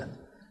were with.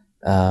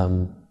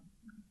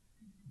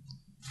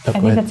 I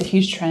think that's a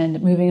huge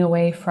trend, moving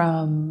away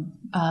from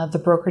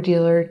the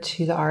broker-dealer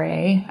to the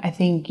RIA. I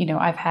think,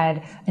 I've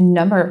had a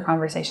number of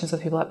conversations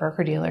with people at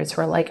broker-dealers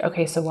who are like,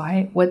 okay, so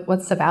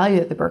what's the value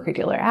that the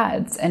broker-dealer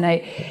adds? And I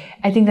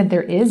think that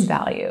there is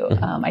value.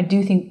 I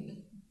do think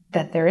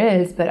that there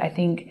is, but I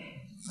think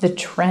the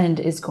trend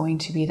is going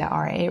to be the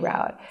RIA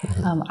route.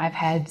 I've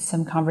had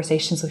some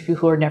conversations with people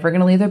who are never going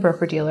to leave their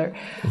broker-dealer,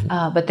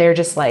 but they're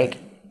just like,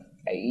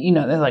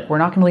 they're like, we're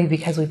not going to leave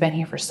because we've been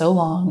here for so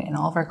long and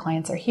all of our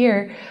clients are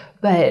here.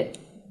 But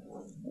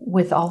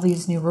with all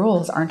these new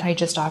rules, aren't I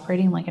just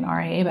operating like an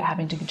RIA, but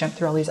having to jump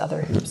through all these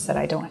other hoops that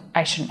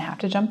I shouldn't have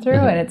to jump through?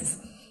 And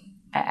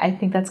I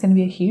think that's going to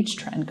be a huge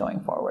trend going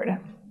forward.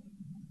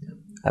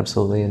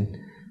 Absolutely. And,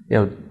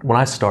 when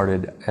I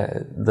started,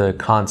 the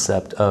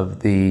concept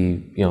of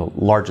the,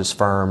 largest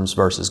firms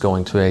versus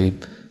going to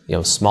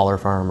a, smaller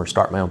firm or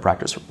start my own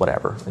practice or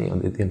whatever,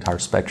 the entire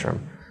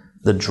spectrum,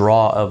 the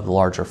draw of the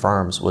larger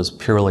firms was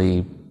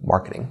purely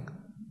marketing.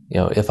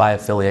 If I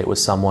affiliate with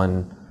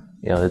someone,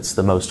 it's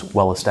the most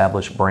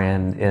well-established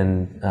brand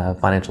in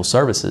financial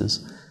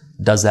services,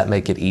 does that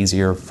make it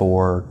easier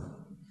for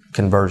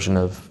conversion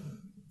of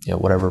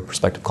whatever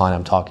prospective client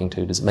I'm talking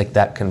to, does it make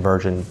that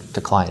conversion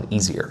to client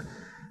easier?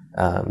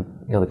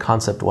 The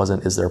concept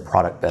wasn't, is their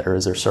product better?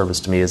 Is their service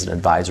to me as an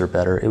advisor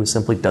better? It was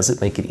simply, does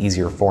it make it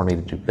easier for me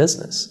to do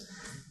business?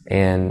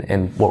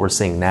 And what we're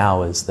seeing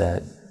now is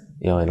that,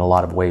 in a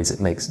lot of ways it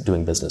makes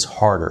doing business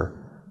harder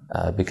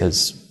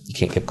because you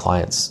can't give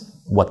clients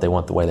what they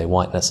want the way they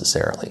want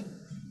necessarily.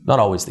 Not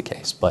always the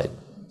case, but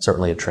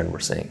certainly a trend we're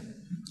seeing.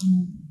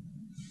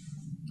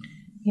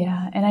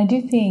 Yeah, and I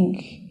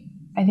think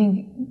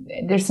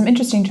there's some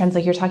interesting trends,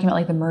 like you're talking about,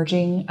 like the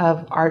merging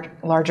of our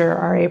larger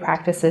RA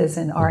practices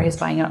and RAs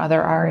buying out other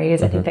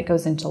RAs. I think that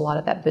goes into a lot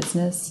of that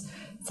business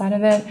side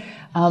of it.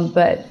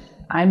 But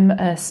I'm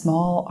a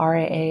small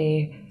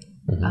RA.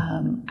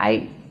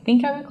 I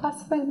think I would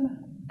classify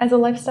them as a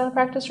lifestyle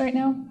practice right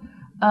now.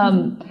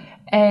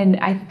 And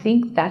I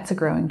think that's a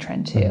growing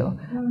trend too.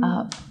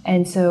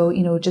 And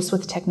so, just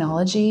with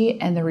technology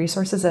and the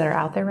resources that are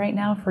out there right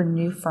now for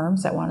new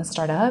firms that want to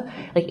start up,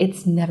 like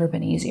it's never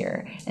been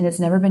easier. And it's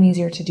never been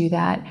easier to do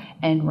that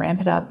and ramp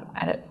it up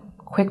at a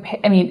quick pace.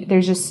 I mean,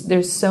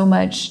 there's so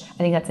much, I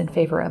think that's in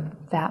favor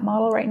of that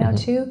model right now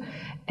too.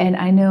 And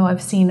I know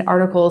I've seen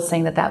articles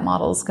saying that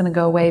model is going to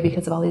go away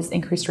because of all these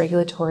increased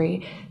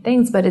regulatory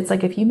things. But it's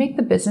like, if you make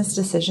the business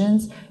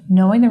decisions,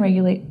 knowing the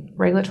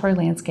regulatory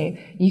landscape,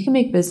 you can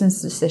make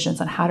business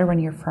decisions on how to run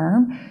your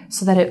firm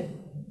so that it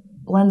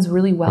blends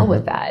really well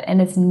with that.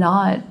 And it's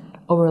not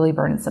overly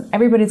burdensome.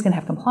 Everybody's going to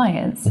have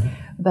compliance,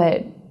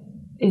 but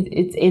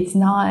it's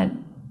not,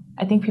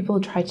 I think people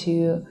try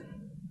to,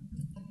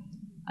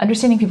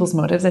 understanding people's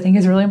motives, I think,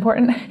 is really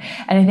important.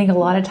 And I think a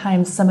lot of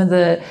times some of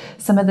the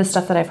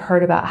stuff that I've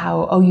heard about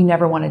how, you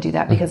never want to do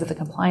that because of the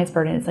compliance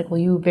burden, it's like, well,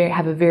 you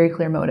have a very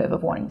clear motive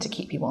of wanting to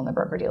keep people on the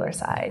broker-dealer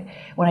side,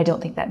 when I don't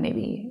think that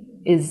maybe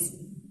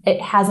it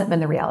hasn't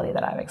been the reality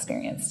that I've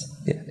experienced.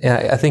 Yeah,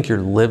 and I think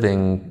you're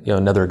living,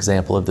 another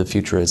example of the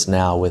future is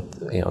now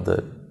with,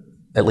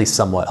 at least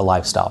somewhat a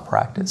lifestyle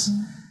practice.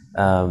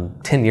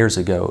 10 years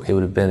ago, it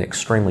would have been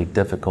extremely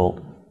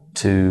difficult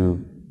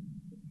to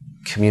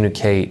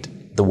communicate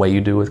the way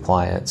you do with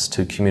clients,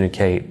 to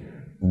communicate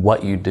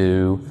what you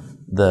do,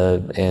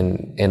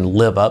 and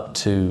live up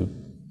to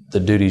the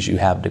duties you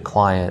have to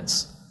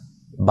clients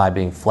by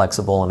being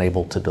flexible and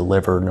able to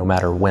deliver no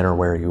matter when or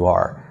where you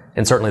are.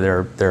 And certainly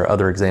there are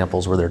other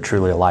examples where they're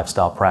truly a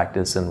lifestyle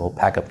practice and will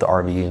pack up the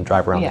RV and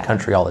drive around the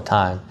country all the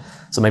time.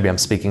 So maybe I'm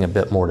speaking a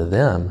bit more to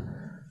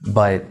them,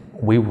 but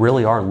we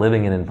really are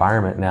living in an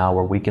environment now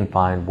where we can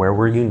find where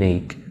we're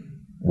unique,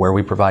 where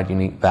we provide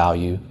unique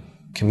value,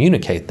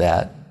 communicate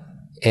that,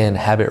 and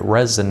have it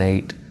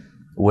resonate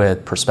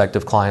with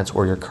prospective clients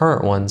or your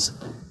current ones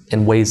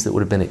in ways that would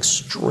have been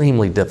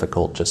extremely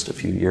difficult just a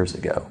few years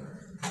ago.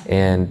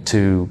 And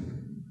to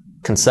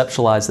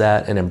conceptualize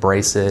that and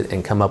embrace it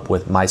and come up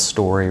with my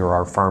story or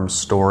our firm's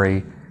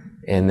story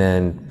and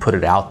then put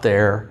it out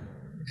there,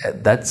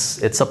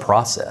 it's a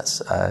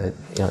process.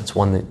 It's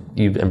one that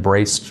you've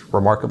embraced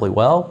remarkably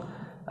well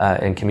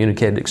and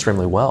communicated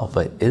extremely well,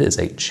 but it is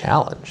a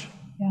challenge.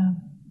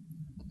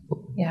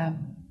 Yeah.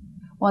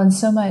 Well, and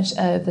so much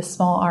of the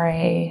small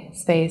RA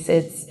space,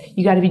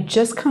 you got to be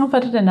just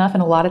confident enough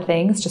in a lot of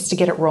things just to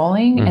get it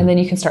rolling, and then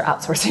you can start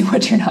outsourcing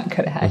what you're not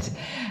good at.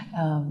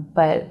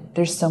 But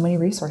there's so many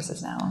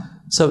resources now.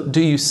 So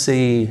do you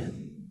see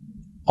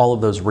all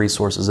of those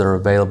resources that are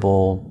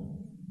available,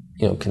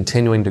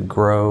 continuing to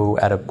grow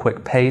at a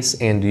quick pace?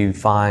 And do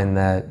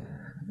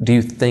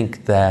you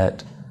think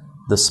that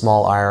the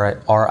small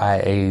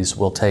RIAs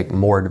will take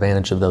more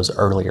advantage of those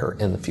earlier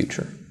in the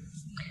future?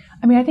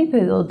 I mean, I think that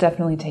they'll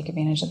definitely take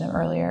advantage of them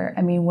earlier.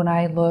 I mean, when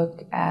I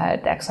look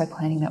at the XY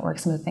Planning Network,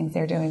 some of the things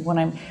they're doing, when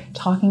I'm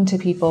talking to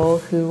people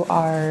who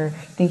are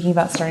thinking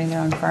about starting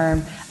their own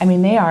firm, I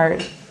mean, they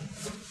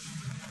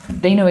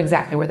know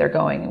exactly where they're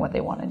going and what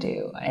they want to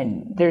do.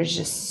 And there's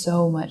just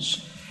so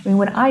much. I mean,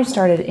 when I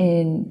started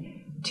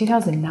in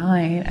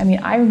 2009, I mean,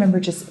 I remember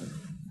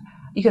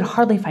you could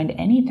hardly find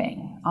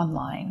anything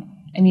online.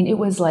 I mean, it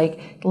was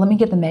like, let me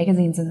get the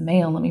magazines in the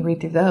mail and let me read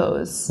through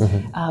those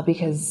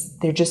because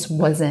there just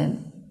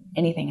wasn't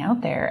anything out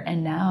there.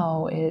 And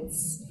now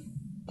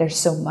there's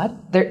so much,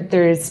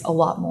 there's a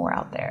lot more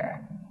out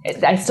there.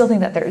 I still think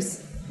that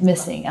there's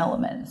missing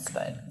elements,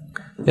 but.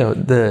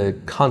 The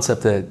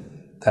concept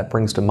that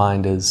brings to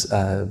mind is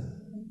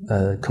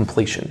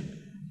completion.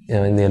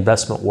 In the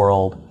investment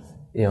world,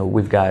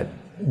 we've got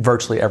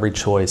virtually every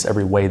choice,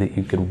 every way that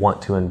you could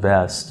want to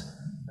invest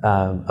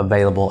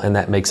available, and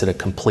that makes it a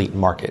complete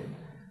market.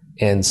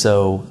 And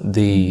so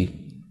the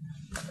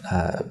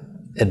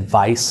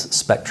advice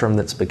spectrum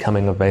that's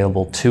becoming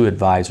available to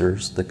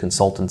advisors, the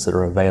consultants that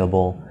are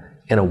available,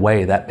 in a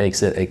way that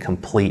makes it a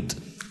complete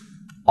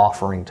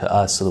offering to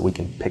us so that we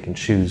can pick and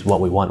choose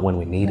what we want when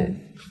we need it.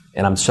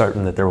 And I'm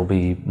certain that there will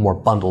be more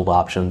bundled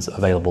options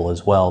available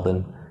as well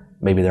than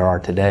maybe there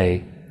are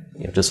today,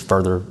 just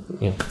further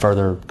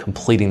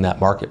completing that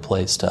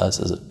marketplace to us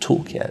as a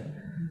toolkit.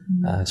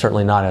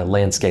 Certainly not a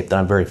landscape that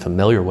I'm very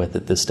familiar with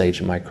at this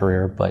stage in my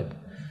career, but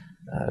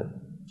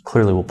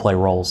clearly will play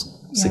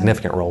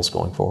significant roles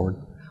going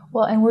forward.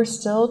 Well, and we're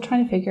still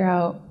trying to figure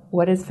out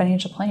what is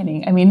financial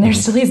planning? I mean,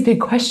 there's still these big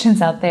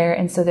questions out there.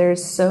 And so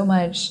there's so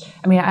much,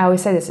 I mean, I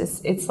always say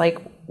this, it's like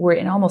we're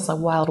in almost a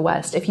Wild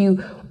West. If you're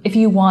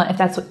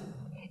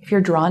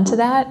drawn to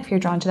that, if you're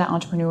drawn to that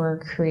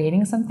entrepreneur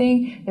creating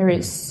something, there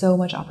is so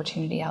much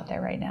opportunity out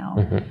there right now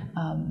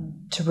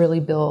to really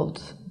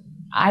build,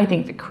 I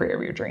think, the career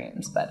of your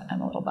dreams, but I'm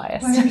a little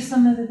biased. What are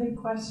some of the big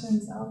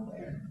questions out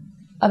there?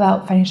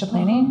 About financial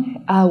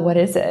planning? What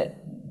is it?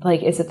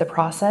 Like, is it the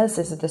process?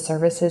 Is it the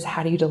services?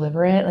 How do you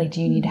deliver it? Like,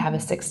 do you need to have a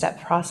 6-step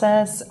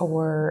process?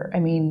 Or, I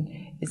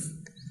mean,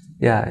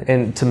 Yeah,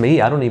 and to me,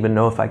 I don't even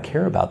know if I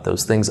care about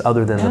those things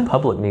other than the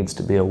public needs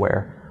to be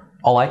aware.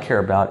 All I care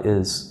about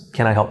is,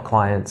 can I help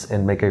clients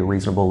and make a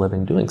reasonable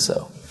living doing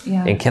so?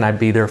 Yeah. And can I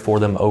be there for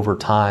them over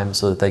time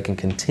so that they can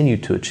continue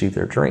to achieve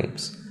their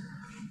dreams?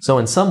 So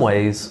in some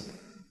ways,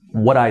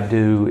 what I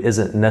do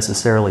isn't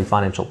necessarily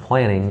financial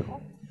planning.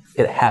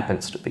 It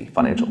happens to be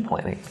financial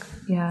planning.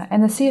 Yeah,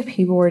 and the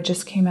CFP board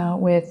just came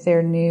out with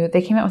a new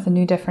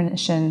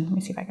definition. Let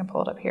me see if I can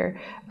pull it up here,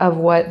 of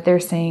what they're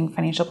saying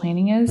financial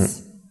planning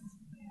is.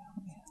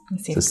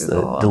 Let's see if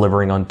Google.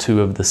 Delivering on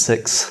 2 of the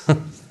 6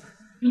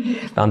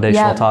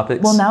 foundational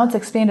topics. Well, now it's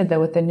expanded though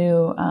with the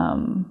new,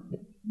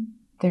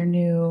 their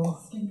new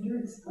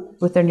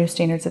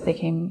standards that they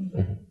came.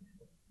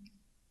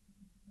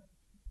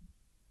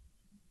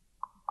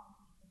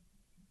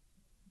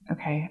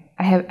 Okay,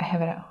 I have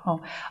it at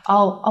home.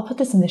 I'll put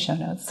this in the show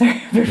notes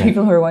for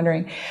people who are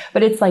wondering.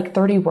 But it's like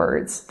 30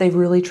 words. They've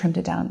really trimmed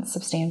it down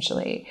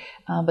substantially.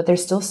 But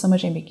there's still so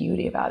much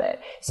ambiguity about it.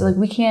 So like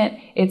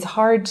it's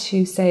hard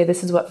to say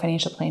this is what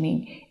financial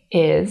planning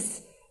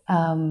is,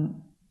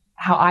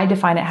 how I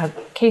define it, how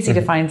Casey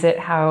defines it,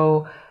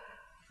 how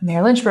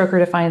Merrill Lynch broker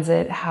defines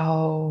it,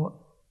 how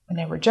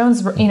Edward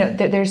Jones,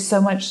 there's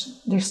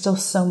still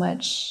so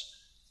much,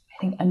 I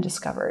think,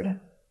 undiscovered.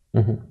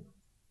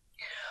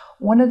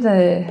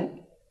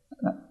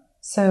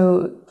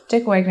 So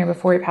Dick Wagner,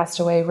 before he passed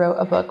away, wrote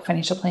a book,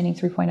 Financial Planning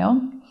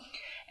 3.0.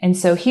 And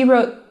so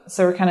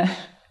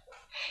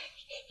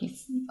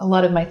a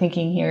lot of my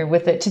thinking here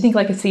with it, to think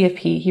like a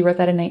CFP, he wrote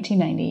that in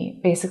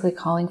 1990, basically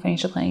calling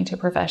financial planning to a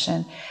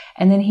profession.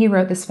 And then he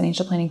wrote this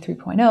Financial Planning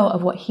 3.0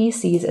 of what he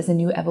sees as a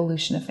new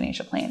evolution of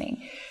financial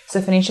planning.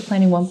 So Financial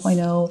Planning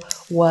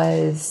 1.0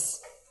 was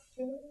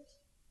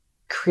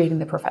creating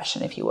the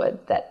profession, if you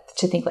would, that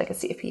to think like a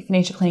CFP.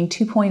 Financial Planning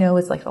 2.0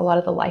 is like a lot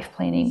of the life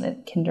planning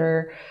that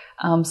Kinder,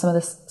 some of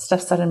the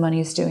stuff Sudden Money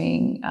is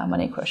doing,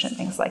 Money Quotient,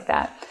 things like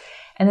that.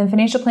 And then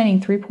Financial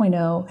Planning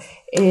 3.0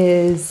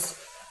 is,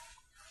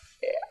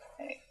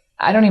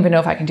 I don't even know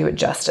if I can do it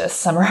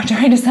justice,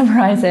 trying to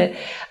summarize it,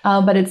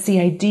 but it's the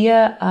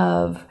idea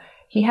of,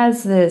 he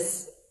has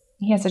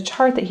a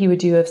chart that he would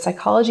do of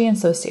psychology and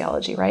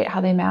sociology, right?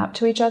 How they map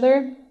to each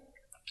other.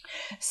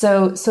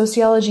 So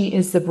sociology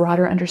is the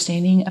broader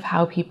understanding of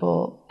how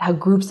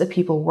groups of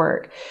people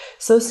work.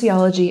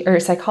 Psychology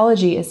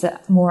is the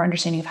more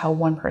understanding of how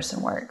one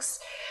person works.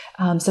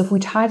 So if we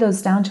tie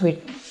those down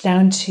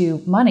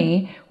to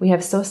money, we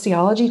have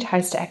sociology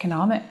ties to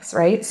economics,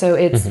 right? So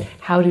it's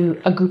how do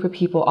a group of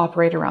people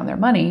operate around their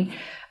money.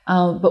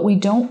 But we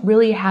don't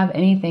really have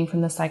anything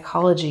from the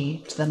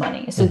psychology to the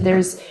money. So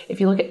if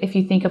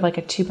you think of like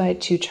a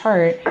 2x2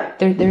 chart,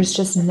 there's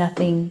just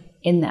nothing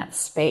in that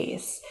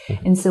space.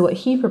 And so what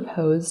he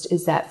proposed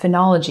is that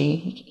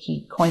phenology,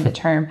 he coined the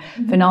term,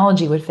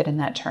 phenology would fit in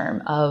that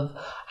term of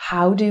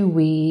how do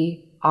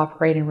we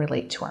operate and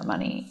relate to our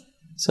money.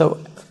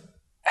 So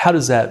how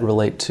does that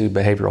relate to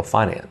behavioral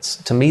finance?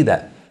 To me,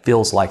 that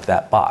feels like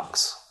that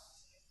box.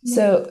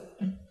 So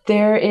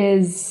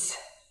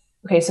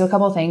so a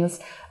couple of things.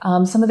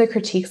 Some of the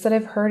critiques that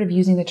I've heard of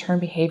using the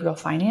term behavioral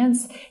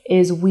finance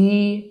is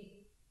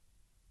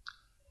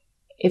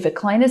if a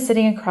client is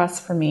sitting across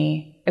from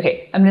me,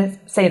 okay, I'm going to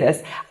say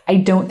this. I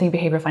don't think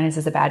behavioral finance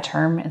is a bad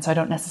term, and so I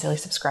don't necessarily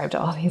subscribe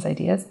to all these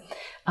ideas.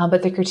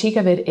 But the critique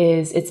of it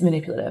is it's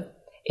manipulative.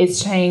 It's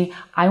saying,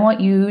 I want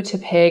you to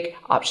pick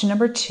option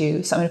number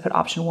 2. So I'm going to put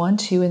option 1,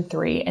 2, and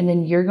 3. And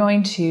then you're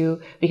going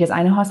to, because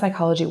I know how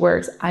psychology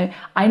works, I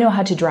know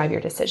how to drive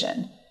your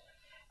decision.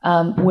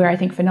 Where I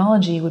think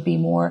phenology would be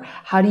more,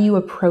 how do you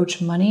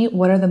approach money?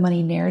 What are the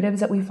money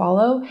narratives that we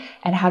follow?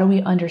 And how do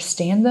we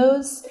understand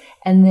those?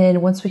 And then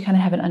once we kind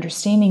of have an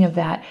understanding of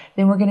that,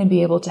 then we're going to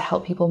be able to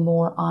help people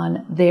more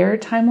on their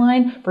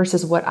timeline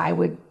versus what I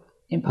would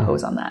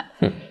impose on that.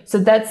 So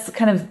that's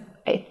kind of,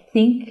 I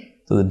think.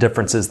 So the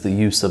difference is the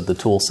use of the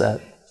tool set.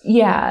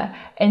 Yeah.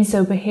 And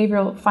so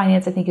behavioral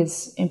finance, I think,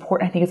 is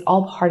important. I think it's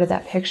all part of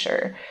that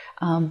picture.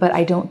 But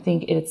I don't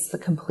think it's the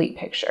complete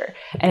picture.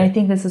 Okay. And I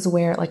think this is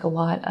where like a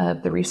lot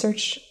of the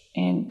research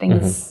and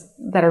things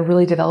that are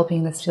really developing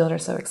in this field are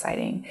so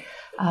exciting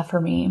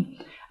for me.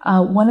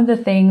 One of the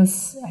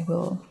things, I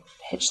will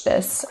pitch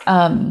this.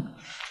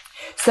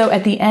 So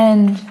at the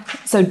end,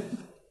 so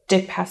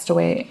Dick passed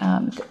away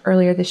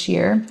earlier this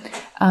year.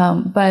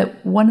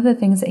 But one of the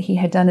things that he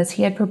had done is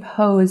he had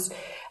proposed,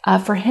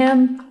 for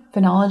him,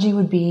 phenology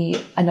would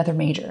be another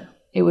major.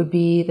 It would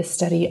be the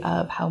study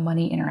of how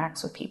money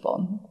interacts with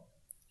people.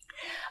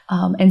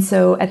 And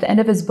so at the end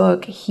of his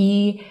book,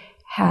 he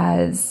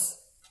has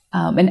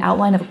an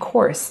outline of a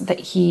course that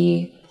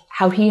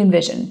how he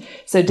envisioned.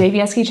 So Dave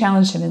Yeske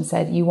challenged him and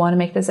said, you want to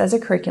make this as a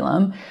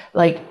curriculum,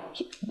 like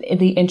in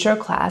the intro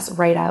class,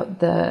 write out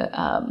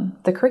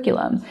the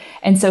curriculum.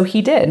 And so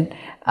he did.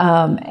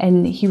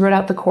 And he wrote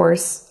out the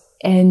course.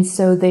 And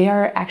so they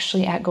are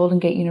actually at Golden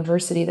Gate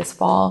University this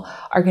fall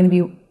are going to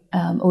be,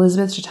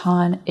 Elizabeth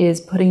Chaton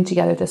is putting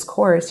together this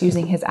course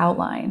using his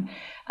outline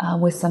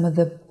with some of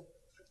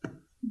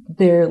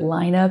their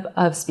lineup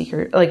of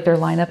speakers, like their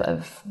lineup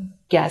of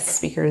guest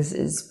speakers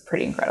is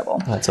pretty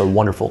incredible. That's a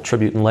wonderful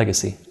tribute and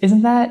legacy.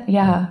 Isn't that?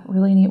 Yeah,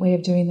 really neat way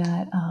of doing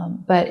that.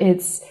 But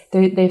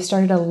they've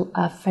started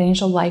a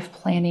financial life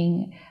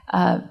planning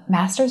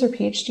master's or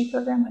PhD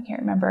program, I can't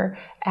remember,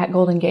 at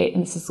Golden Gate,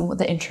 and this is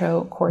the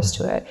intro course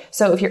to it.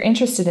 So if you're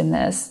interested in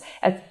this,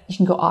 you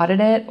can go audit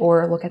it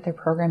or look at their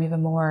program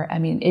even more. I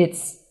mean,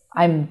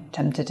 I'm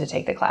tempted to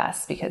take the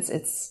class because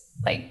it's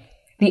like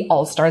the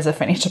all-stars of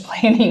financial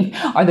planning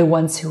are the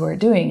ones who are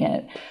doing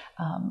it.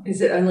 Is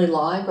it only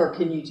live or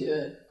can you do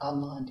it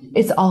online?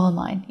 It's all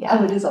online. Yeah.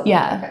 Oh, it is online.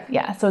 Yeah. Okay.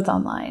 Yeah. So it's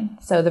online.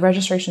 So the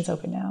registration's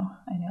open now.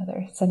 I know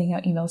they're sending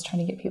out emails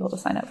trying to get people to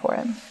sign up for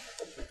it.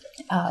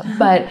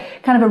 But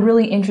kind of a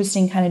really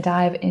interesting kind of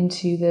dive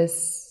into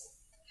this.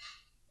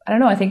 I don't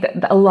know. I think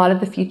that a lot of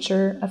the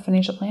future of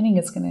financial planning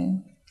is going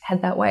to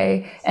head that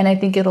way. And I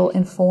think it'll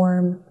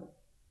inform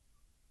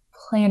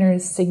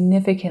planners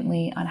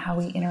significantly on how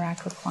we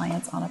interact with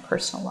clients on a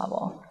personal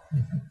level.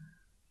 Mm-hmm.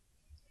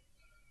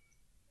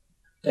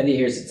 The idea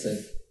here is it's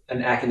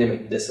an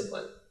academic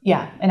discipline.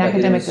 Yeah, an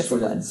academic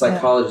discipline. For a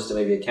psychologist and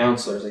maybe a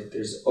counselor, it's like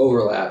there's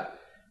overlap.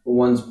 But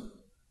one's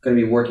going to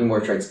be working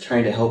more towards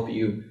trying to help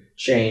you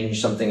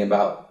change something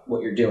about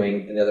what you're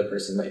doing, and the other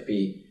person might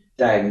be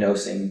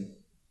diagnosing.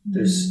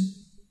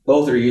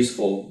 Both are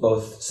useful.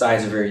 Both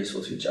sides are very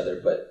useful to each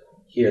other. But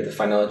here, the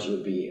phenology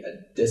would be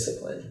a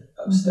discipline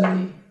of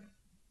study,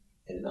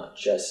 and not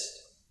just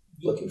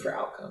looking for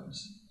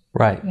outcomes.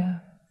 Right. Yeah.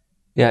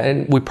 Yeah,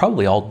 and we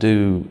probably all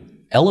do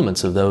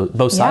elements of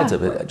both sides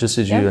of it, just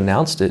as you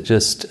announced it,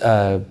 just,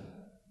 all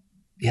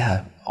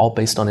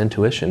based on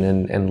intuition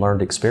and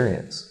learned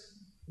experience,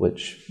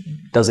 which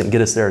doesn't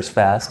get us there as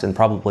fast and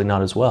probably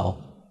not as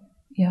well.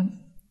 Yeah.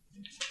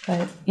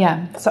 But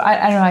yeah, so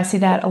I don't know, I see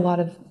that a lot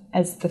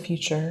as the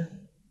future.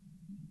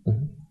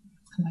 Am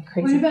I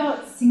crazy? What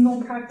about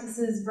single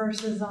practices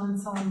versus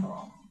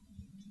ensemble?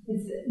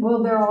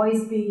 Will there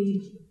always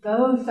be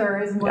both, or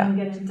is one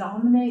going to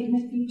dominate in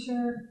the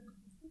future?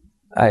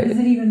 Does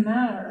it even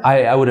matter?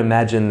 I would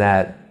imagine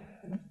that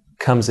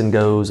comes and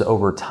goes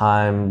over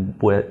time,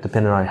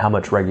 depending on how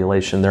much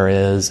regulation there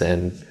is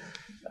and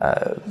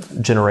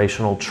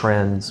generational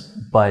trends.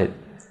 But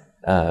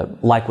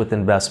like with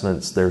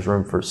investments, there's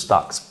room for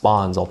stocks,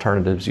 bonds,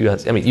 alternatives. You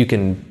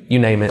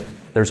name it.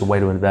 There's a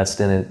way to invest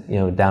in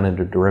it. Down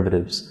into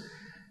derivatives.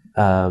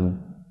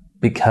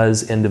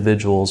 Because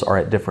individuals are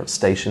at different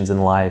stations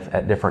in life,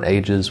 at different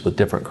ages, with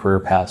different career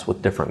paths,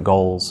 with different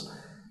goals,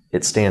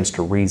 it stands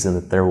to reason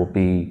that there will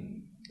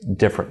be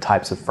different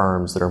types of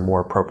firms that are more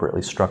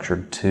appropriately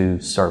structured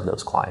to serve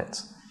those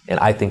clients. And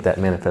I think that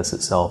manifests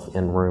itself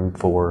in room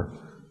for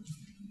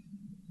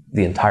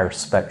the entire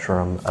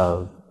spectrum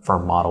of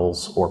firm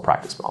models or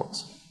practice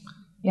models.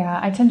 Yeah,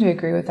 I tend to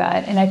agree with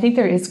that. And I think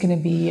there is going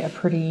to be a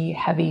pretty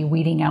heavy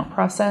weeding out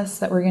process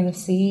that we're going to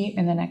see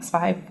in the next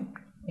 5,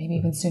 maybe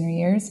even sooner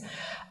years.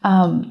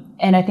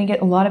 And I think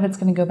a lot of it's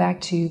going to go back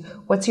to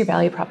what's your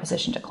value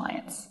proposition to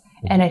clients.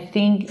 And I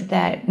think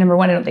that, number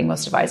one, I don't think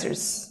most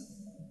advisors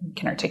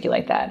can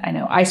articulate that. I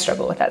know I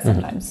struggle with that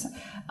sometimes.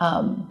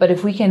 But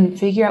if we can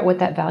figure out what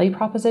that value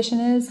proposition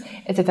is,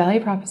 it's a value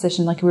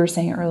proposition, like we were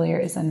saying earlier,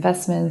 is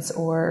investments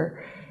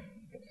or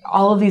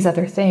all of these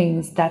other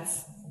things.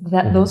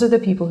 Those are the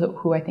people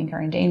who I think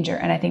are in danger.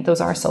 And I think those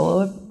are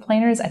solo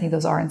planners. I think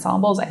those are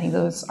ensembles. I think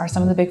those are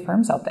some of the big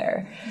firms out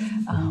there.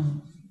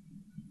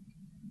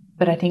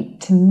 But I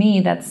think, to me,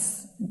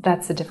 that's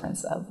the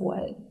difference of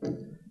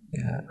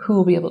who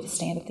will be able to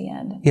stand at the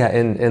end. Yeah,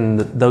 and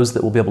those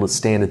that will be able to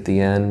stand at the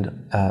end,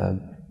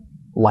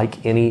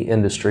 like any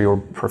industry or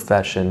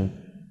profession,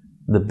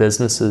 the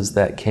businesses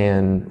that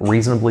can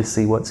reasonably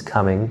see what's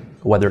coming,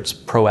 whether it's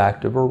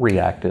proactive or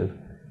reactive,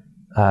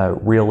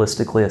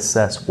 realistically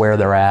assess where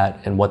they're at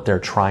and what they're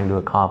trying to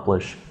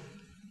accomplish,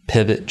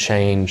 pivot,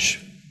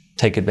 change,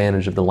 take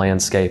advantage of the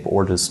landscape,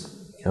 or just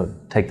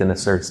take the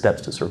necessary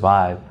steps to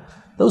survive.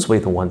 Those will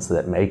be the ones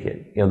that make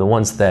it. The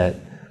ones that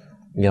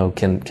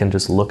can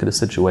just look at a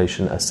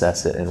situation,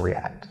 assess it, and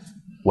react,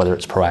 whether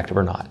it's proactive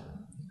or not.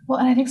 Well,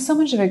 and I think so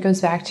much of it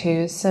goes back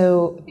to,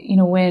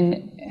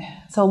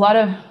 a lot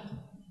of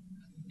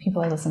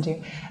people I listen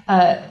to,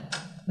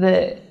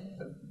 the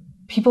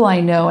people I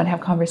know and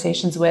have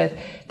conversations with,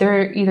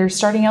 they're either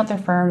starting out their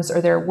firms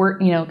or they're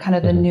kind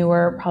of the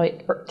newer,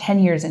 probably 10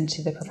 years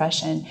into the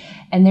profession,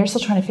 and they're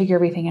still trying to figure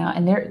everything out,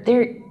 and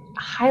they're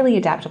highly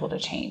adaptable to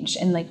change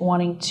and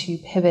wanting to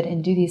pivot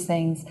and do these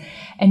things.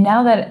 And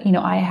now that,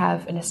 I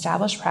have an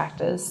established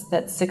practice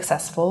that's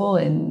successful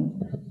in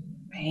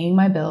paying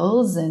my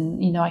bills and,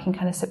 I can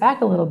kind of sit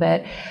back a little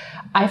bit,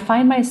 I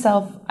find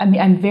myself,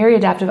 I'm very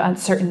adaptive on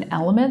certain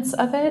elements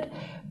of it,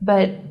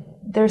 but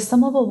there's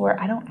some level where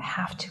I don't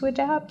have to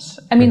adapt.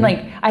 I mean, like,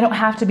 I don't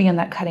have to be on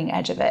that cutting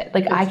edge of it.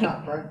 Like, It's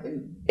not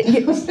broken.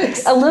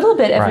 A little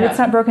bit. If it's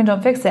not broken,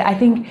 don't fix it. I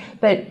think,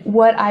 but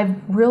what I've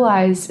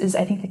realized is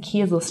I think the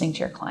key is listening to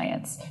your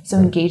clients. So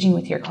engaging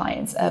with your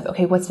clients of,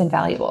 okay, what's been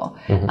valuable?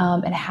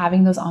 And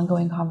having those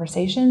ongoing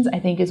conversations, I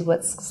think, is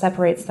what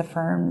separates the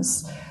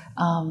firms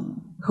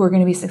who are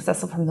going to be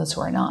successful from those who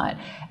are not.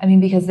 I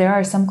mean, because there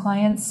are some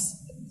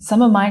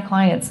of my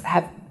clients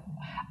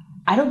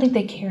I don't think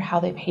they care how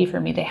they pay for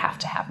me. They have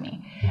to have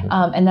me.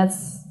 And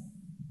that's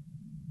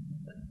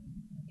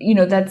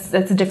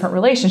a different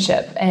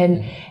relationship.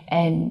 And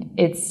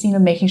it's,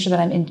 making sure that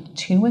I'm in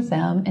tune with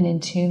them and in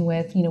tune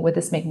with, would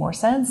this make more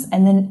sense?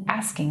 And then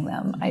asking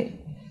them.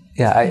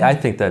 I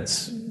think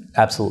that's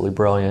absolutely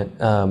brilliant.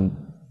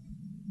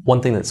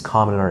 One thing that's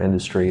common in our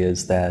industry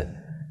is that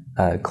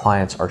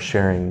clients are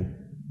sharing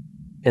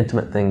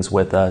intimate things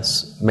with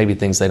us, maybe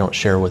things they don't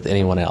share with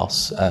anyone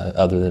else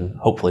other than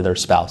hopefully their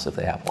spouse if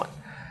they have one.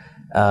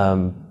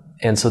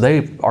 And so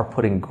they are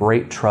putting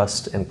great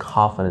trust and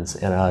confidence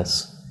in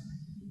us,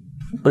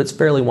 but it's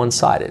fairly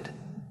one-sided.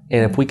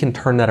 And if we can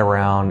turn that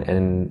around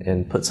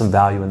and put some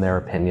value in their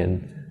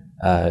opinion,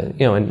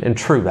 and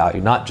true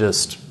value, not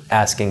just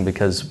asking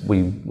because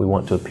we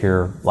want to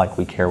appear like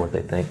we care what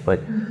they think,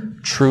 but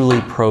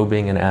truly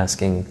probing and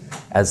asking,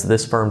 as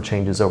this firm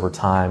changes over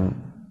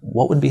time,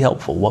 what would be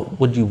helpful? What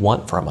would you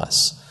want from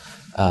us?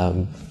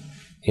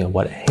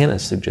 What Hannah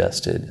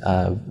suggested.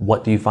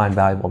 What do you find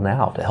valuable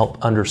now to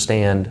help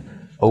understand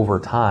over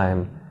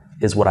time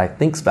is what I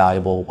think's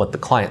valuable, what the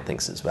client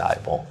thinks is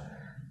valuable.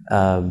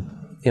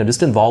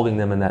 Just involving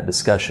them in that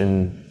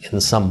discussion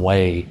in some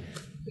way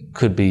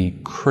could be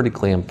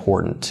critically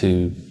important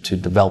to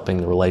developing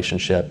the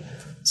relationship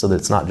so that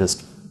it's not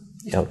just,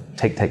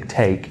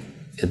 take.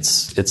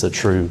 It's a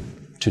true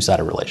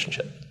two-sided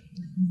relationship.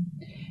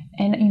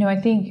 And, I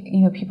think,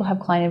 people have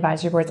client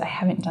advisory boards. I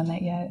haven't done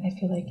that yet. I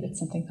feel like it's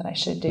something that I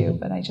should do,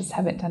 but I just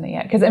haven't done it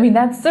yet. Because,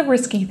 that's a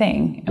risky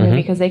thing.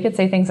 Because they could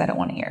say things I don't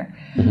want to hear.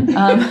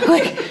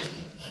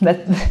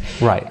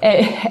 Right.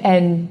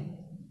 And,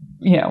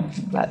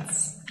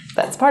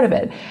 that's part of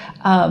it.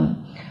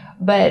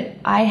 But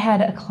I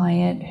had a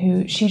client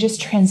who, she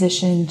just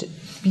transitioned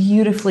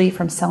beautifully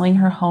from selling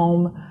her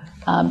home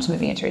to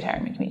moving into a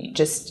retirement community.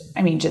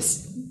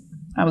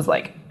 I was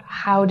like,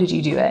 how did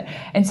you do it?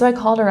 And so I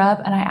called her up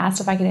and I asked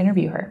if I could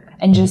interview her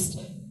and just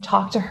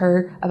talk to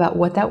her about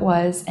what that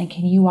was. And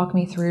can you walk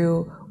me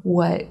through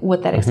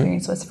what that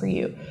experience was for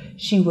you?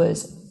 She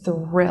was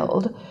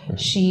thrilled.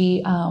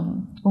 She,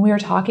 when we were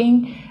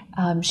talking,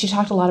 she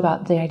talked a lot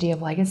about the idea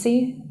of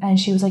legacy. And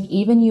she was like,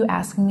 even you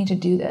asking me to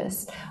do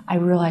this, I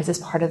realize is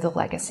part of the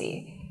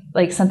legacy,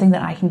 like something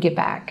that I can give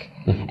back.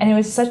 And it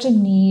was such a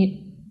neat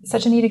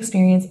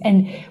experience.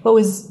 And what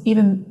was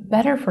even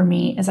better for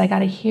me is I got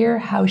to hear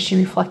how she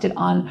reflected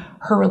on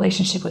her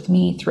relationship with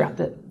me throughout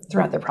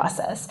the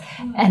process.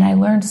 And I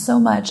learned so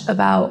much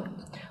about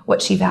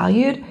what she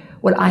valued,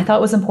 what I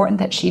thought was important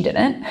that she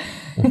didn't.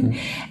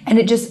 And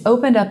it just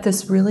opened up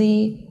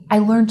I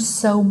learned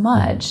so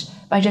much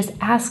by just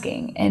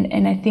asking.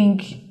 And I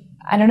think,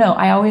 I don't know,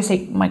 I always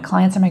say my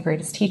clients are my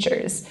greatest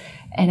teachers.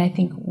 And I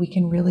think we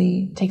can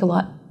really take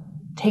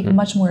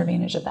much more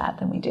advantage of that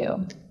than we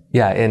do.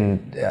 Yeah,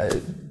 and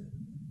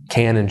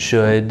can and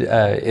should.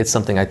 It's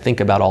something I think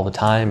about all the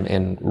time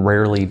and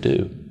rarely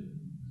do.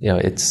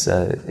 It's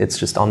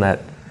just on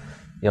that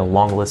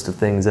long list of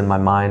things in my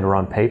mind or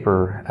on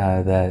paper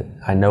that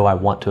I know I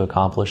want to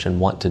accomplish and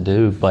want to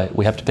do, but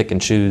we have to pick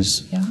and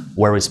choose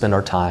where we spend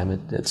our time.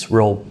 It's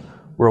real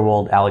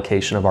world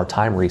allocation of our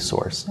time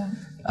resource.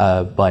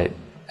 But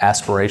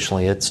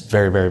aspirationally, it's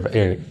very, very,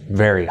 very,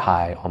 very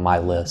high on my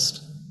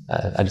list.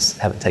 I just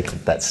haven't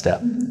taken that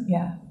step.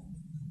 Yeah.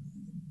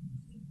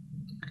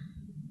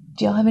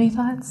 Do y'all have any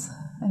thoughts?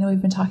 I know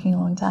we've been talking a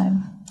long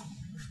time.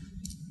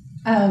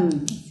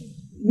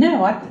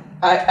 No,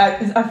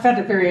 I found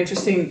it very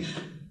interesting.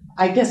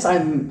 I guess I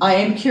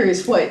am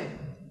curious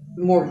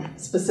more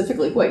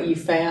specifically what you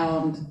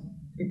found.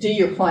 Do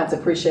your clients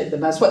appreciate the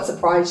most? What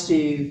surprised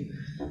you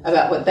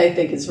about what they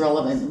think is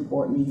relevant and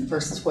important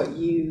versus what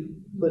you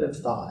would have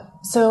thought?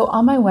 So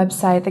on my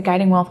website, the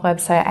Guiding Wealth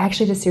website, I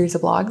actually did a series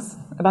of blogs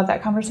about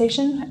that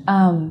conversation.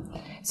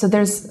 So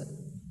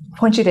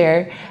point you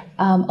there.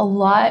 A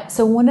lot.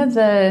 So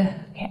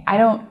I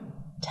don't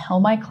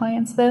tell my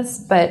clients this,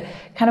 but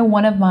kind of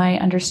one of my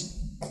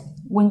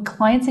when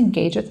clients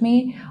engage with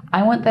me,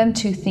 I want them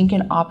to think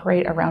and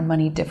operate around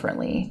money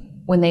differently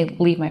when they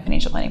leave my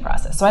financial planning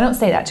process. So I don't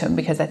say that to them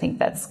because I think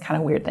that's kind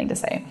of a weird thing to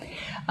say.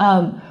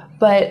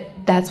 But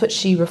that's what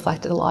she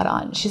reflected a lot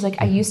on. She's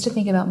like, I used to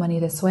think about money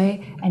this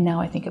way, and now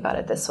I think about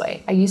it this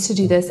way. I used to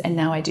do this, and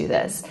now I do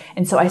this.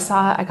 And so I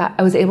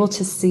was able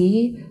to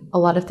see a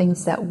lot of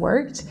things that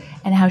worked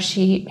and how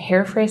she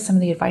paraphrased some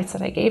of the advice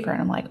that I gave her.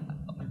 And I'm like,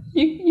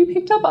 you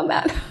picked up on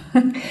that.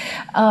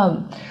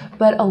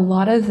 But a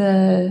lot of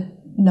the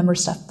number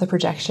stuff, the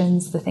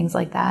projections, the things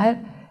like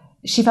that,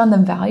 she found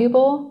them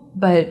valuable,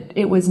 but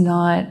it was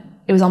not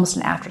it was almost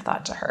an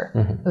afterthought to her.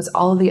 It was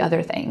all of the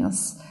other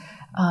things.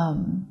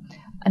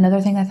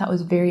 Another thing I thought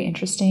was very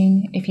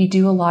interesting, if you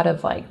do a lot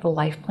of like the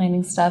life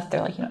planning stuff,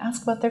 they're like,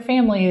 ask about their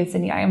families.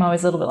 And I'm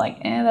always a little bit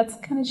like, that's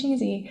kind of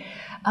cheesy.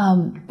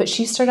 But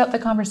she started out the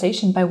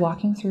conversation by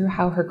walking through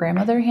how her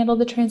grandmother handled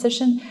the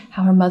transition,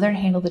 how her mother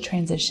handled the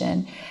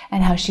transition,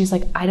 and how she's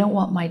like, I don't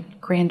want my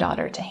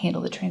granddaughter to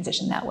handle the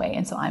transition that way.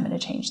 And so I'm going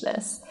to change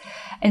this.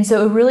 And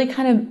so it really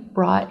kind of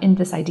brought in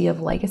this idea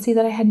of legacy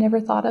that I had never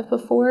thought of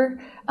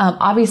before.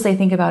 Obviously, I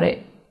think about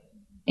it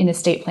in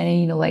estate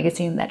planning,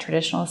 legacy in that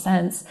traditional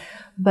sense.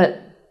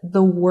 But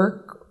the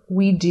work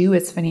we do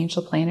as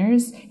financial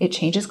planners, it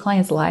changes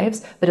clients'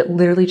 lives, but it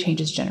literally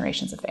changes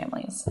generations of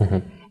families.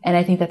 And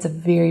I think that's a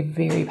very,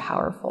 very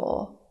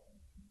powerful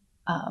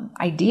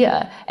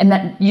idea, and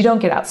that you don't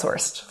get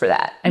outsourced for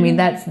that. I mean,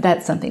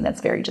 that's something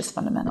that's very just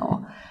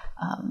fundamental.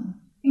 And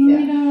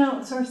you don't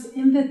outsource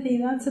empathy.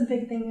 That's a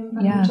big thing in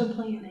financial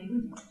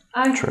planning.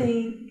 I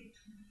think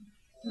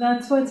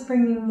that's what's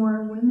bringing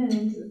more women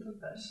into the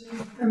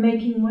profession, or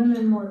making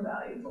women more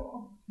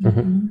valuable.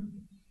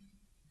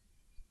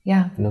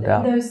 Yeah, no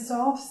doubt. Those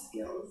soft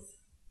skills.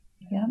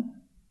 Yeah.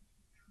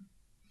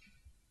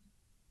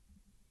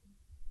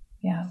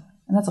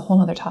 And that's a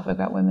whole other topic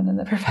about women in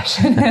the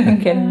profession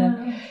and getting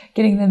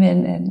them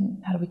in,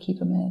 and how do we keep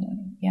them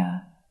in?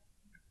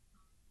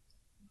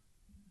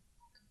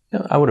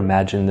 And I would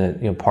imagine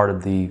that part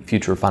of the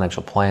future of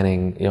financial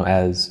planning,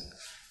 as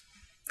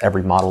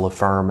every model of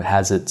firm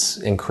has its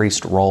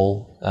increased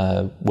role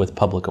with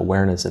public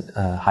awareness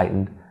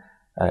heightened,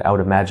 I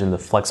would imagine the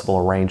flexible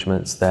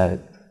arrangements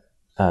that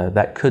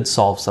could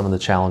solve some of the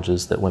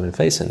challenges that women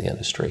face in the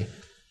industry.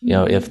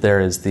 If there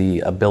is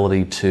the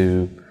ability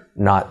to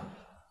not,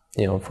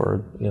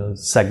 for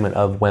segment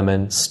of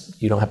women,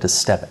 you don't have to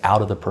step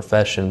out of the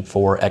profession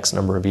for X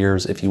number of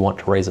years if you want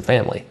to raise a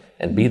family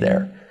and be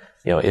there.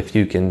 If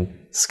you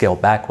can scale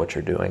back what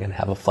you're doing and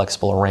have a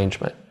flexible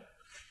arrangement,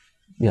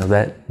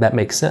 that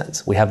makes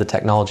sense. We have the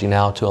technology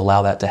now to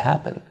allow that to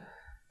happen.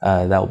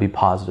 That will be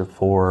positive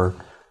for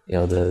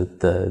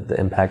the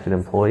impacted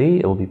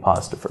employee. It will be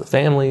positive for the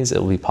families. It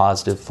will be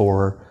positive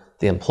for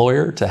the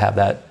employer to have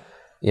that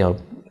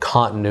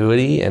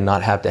continuity and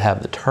not have to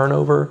have the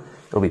turnover.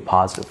 It will be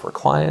positive for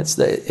clients.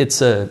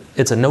 It's a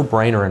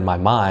no-brainer in my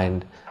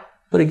mind.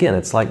 But again,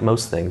 it's like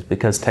most things,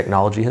 because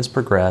technology has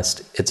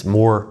progressed. It's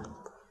more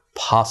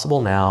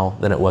possible now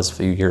than it was a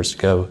few years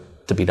ago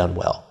to be done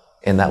well,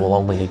 and that will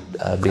only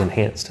be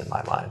enhanced in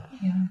my mind.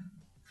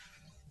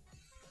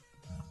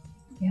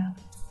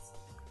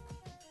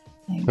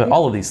 But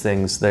all of these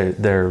things,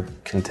 they're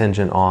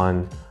contingent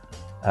on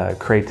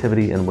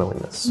creativity and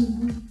willingness.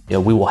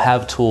 We will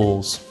have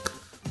tools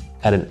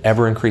at an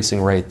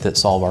ever-increasing rate that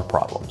solve our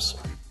problems.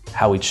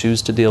 How we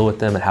choose to deal with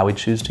them and how we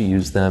choose to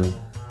use them,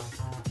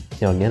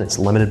 again, it's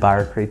limited by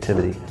our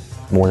creativity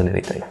more than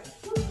anything.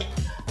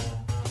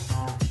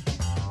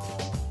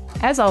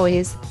 As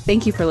always,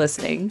 thank you for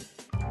listening.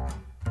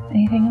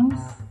 Anything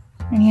else?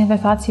 Any other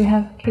thoughts you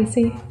have,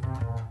 Casey?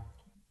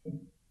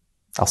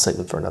 I'll save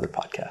them for another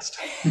podcast.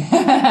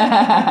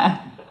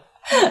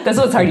 That's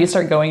what's hard. You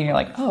start going and you're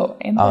like,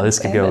 this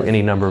could go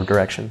any number of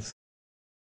directions.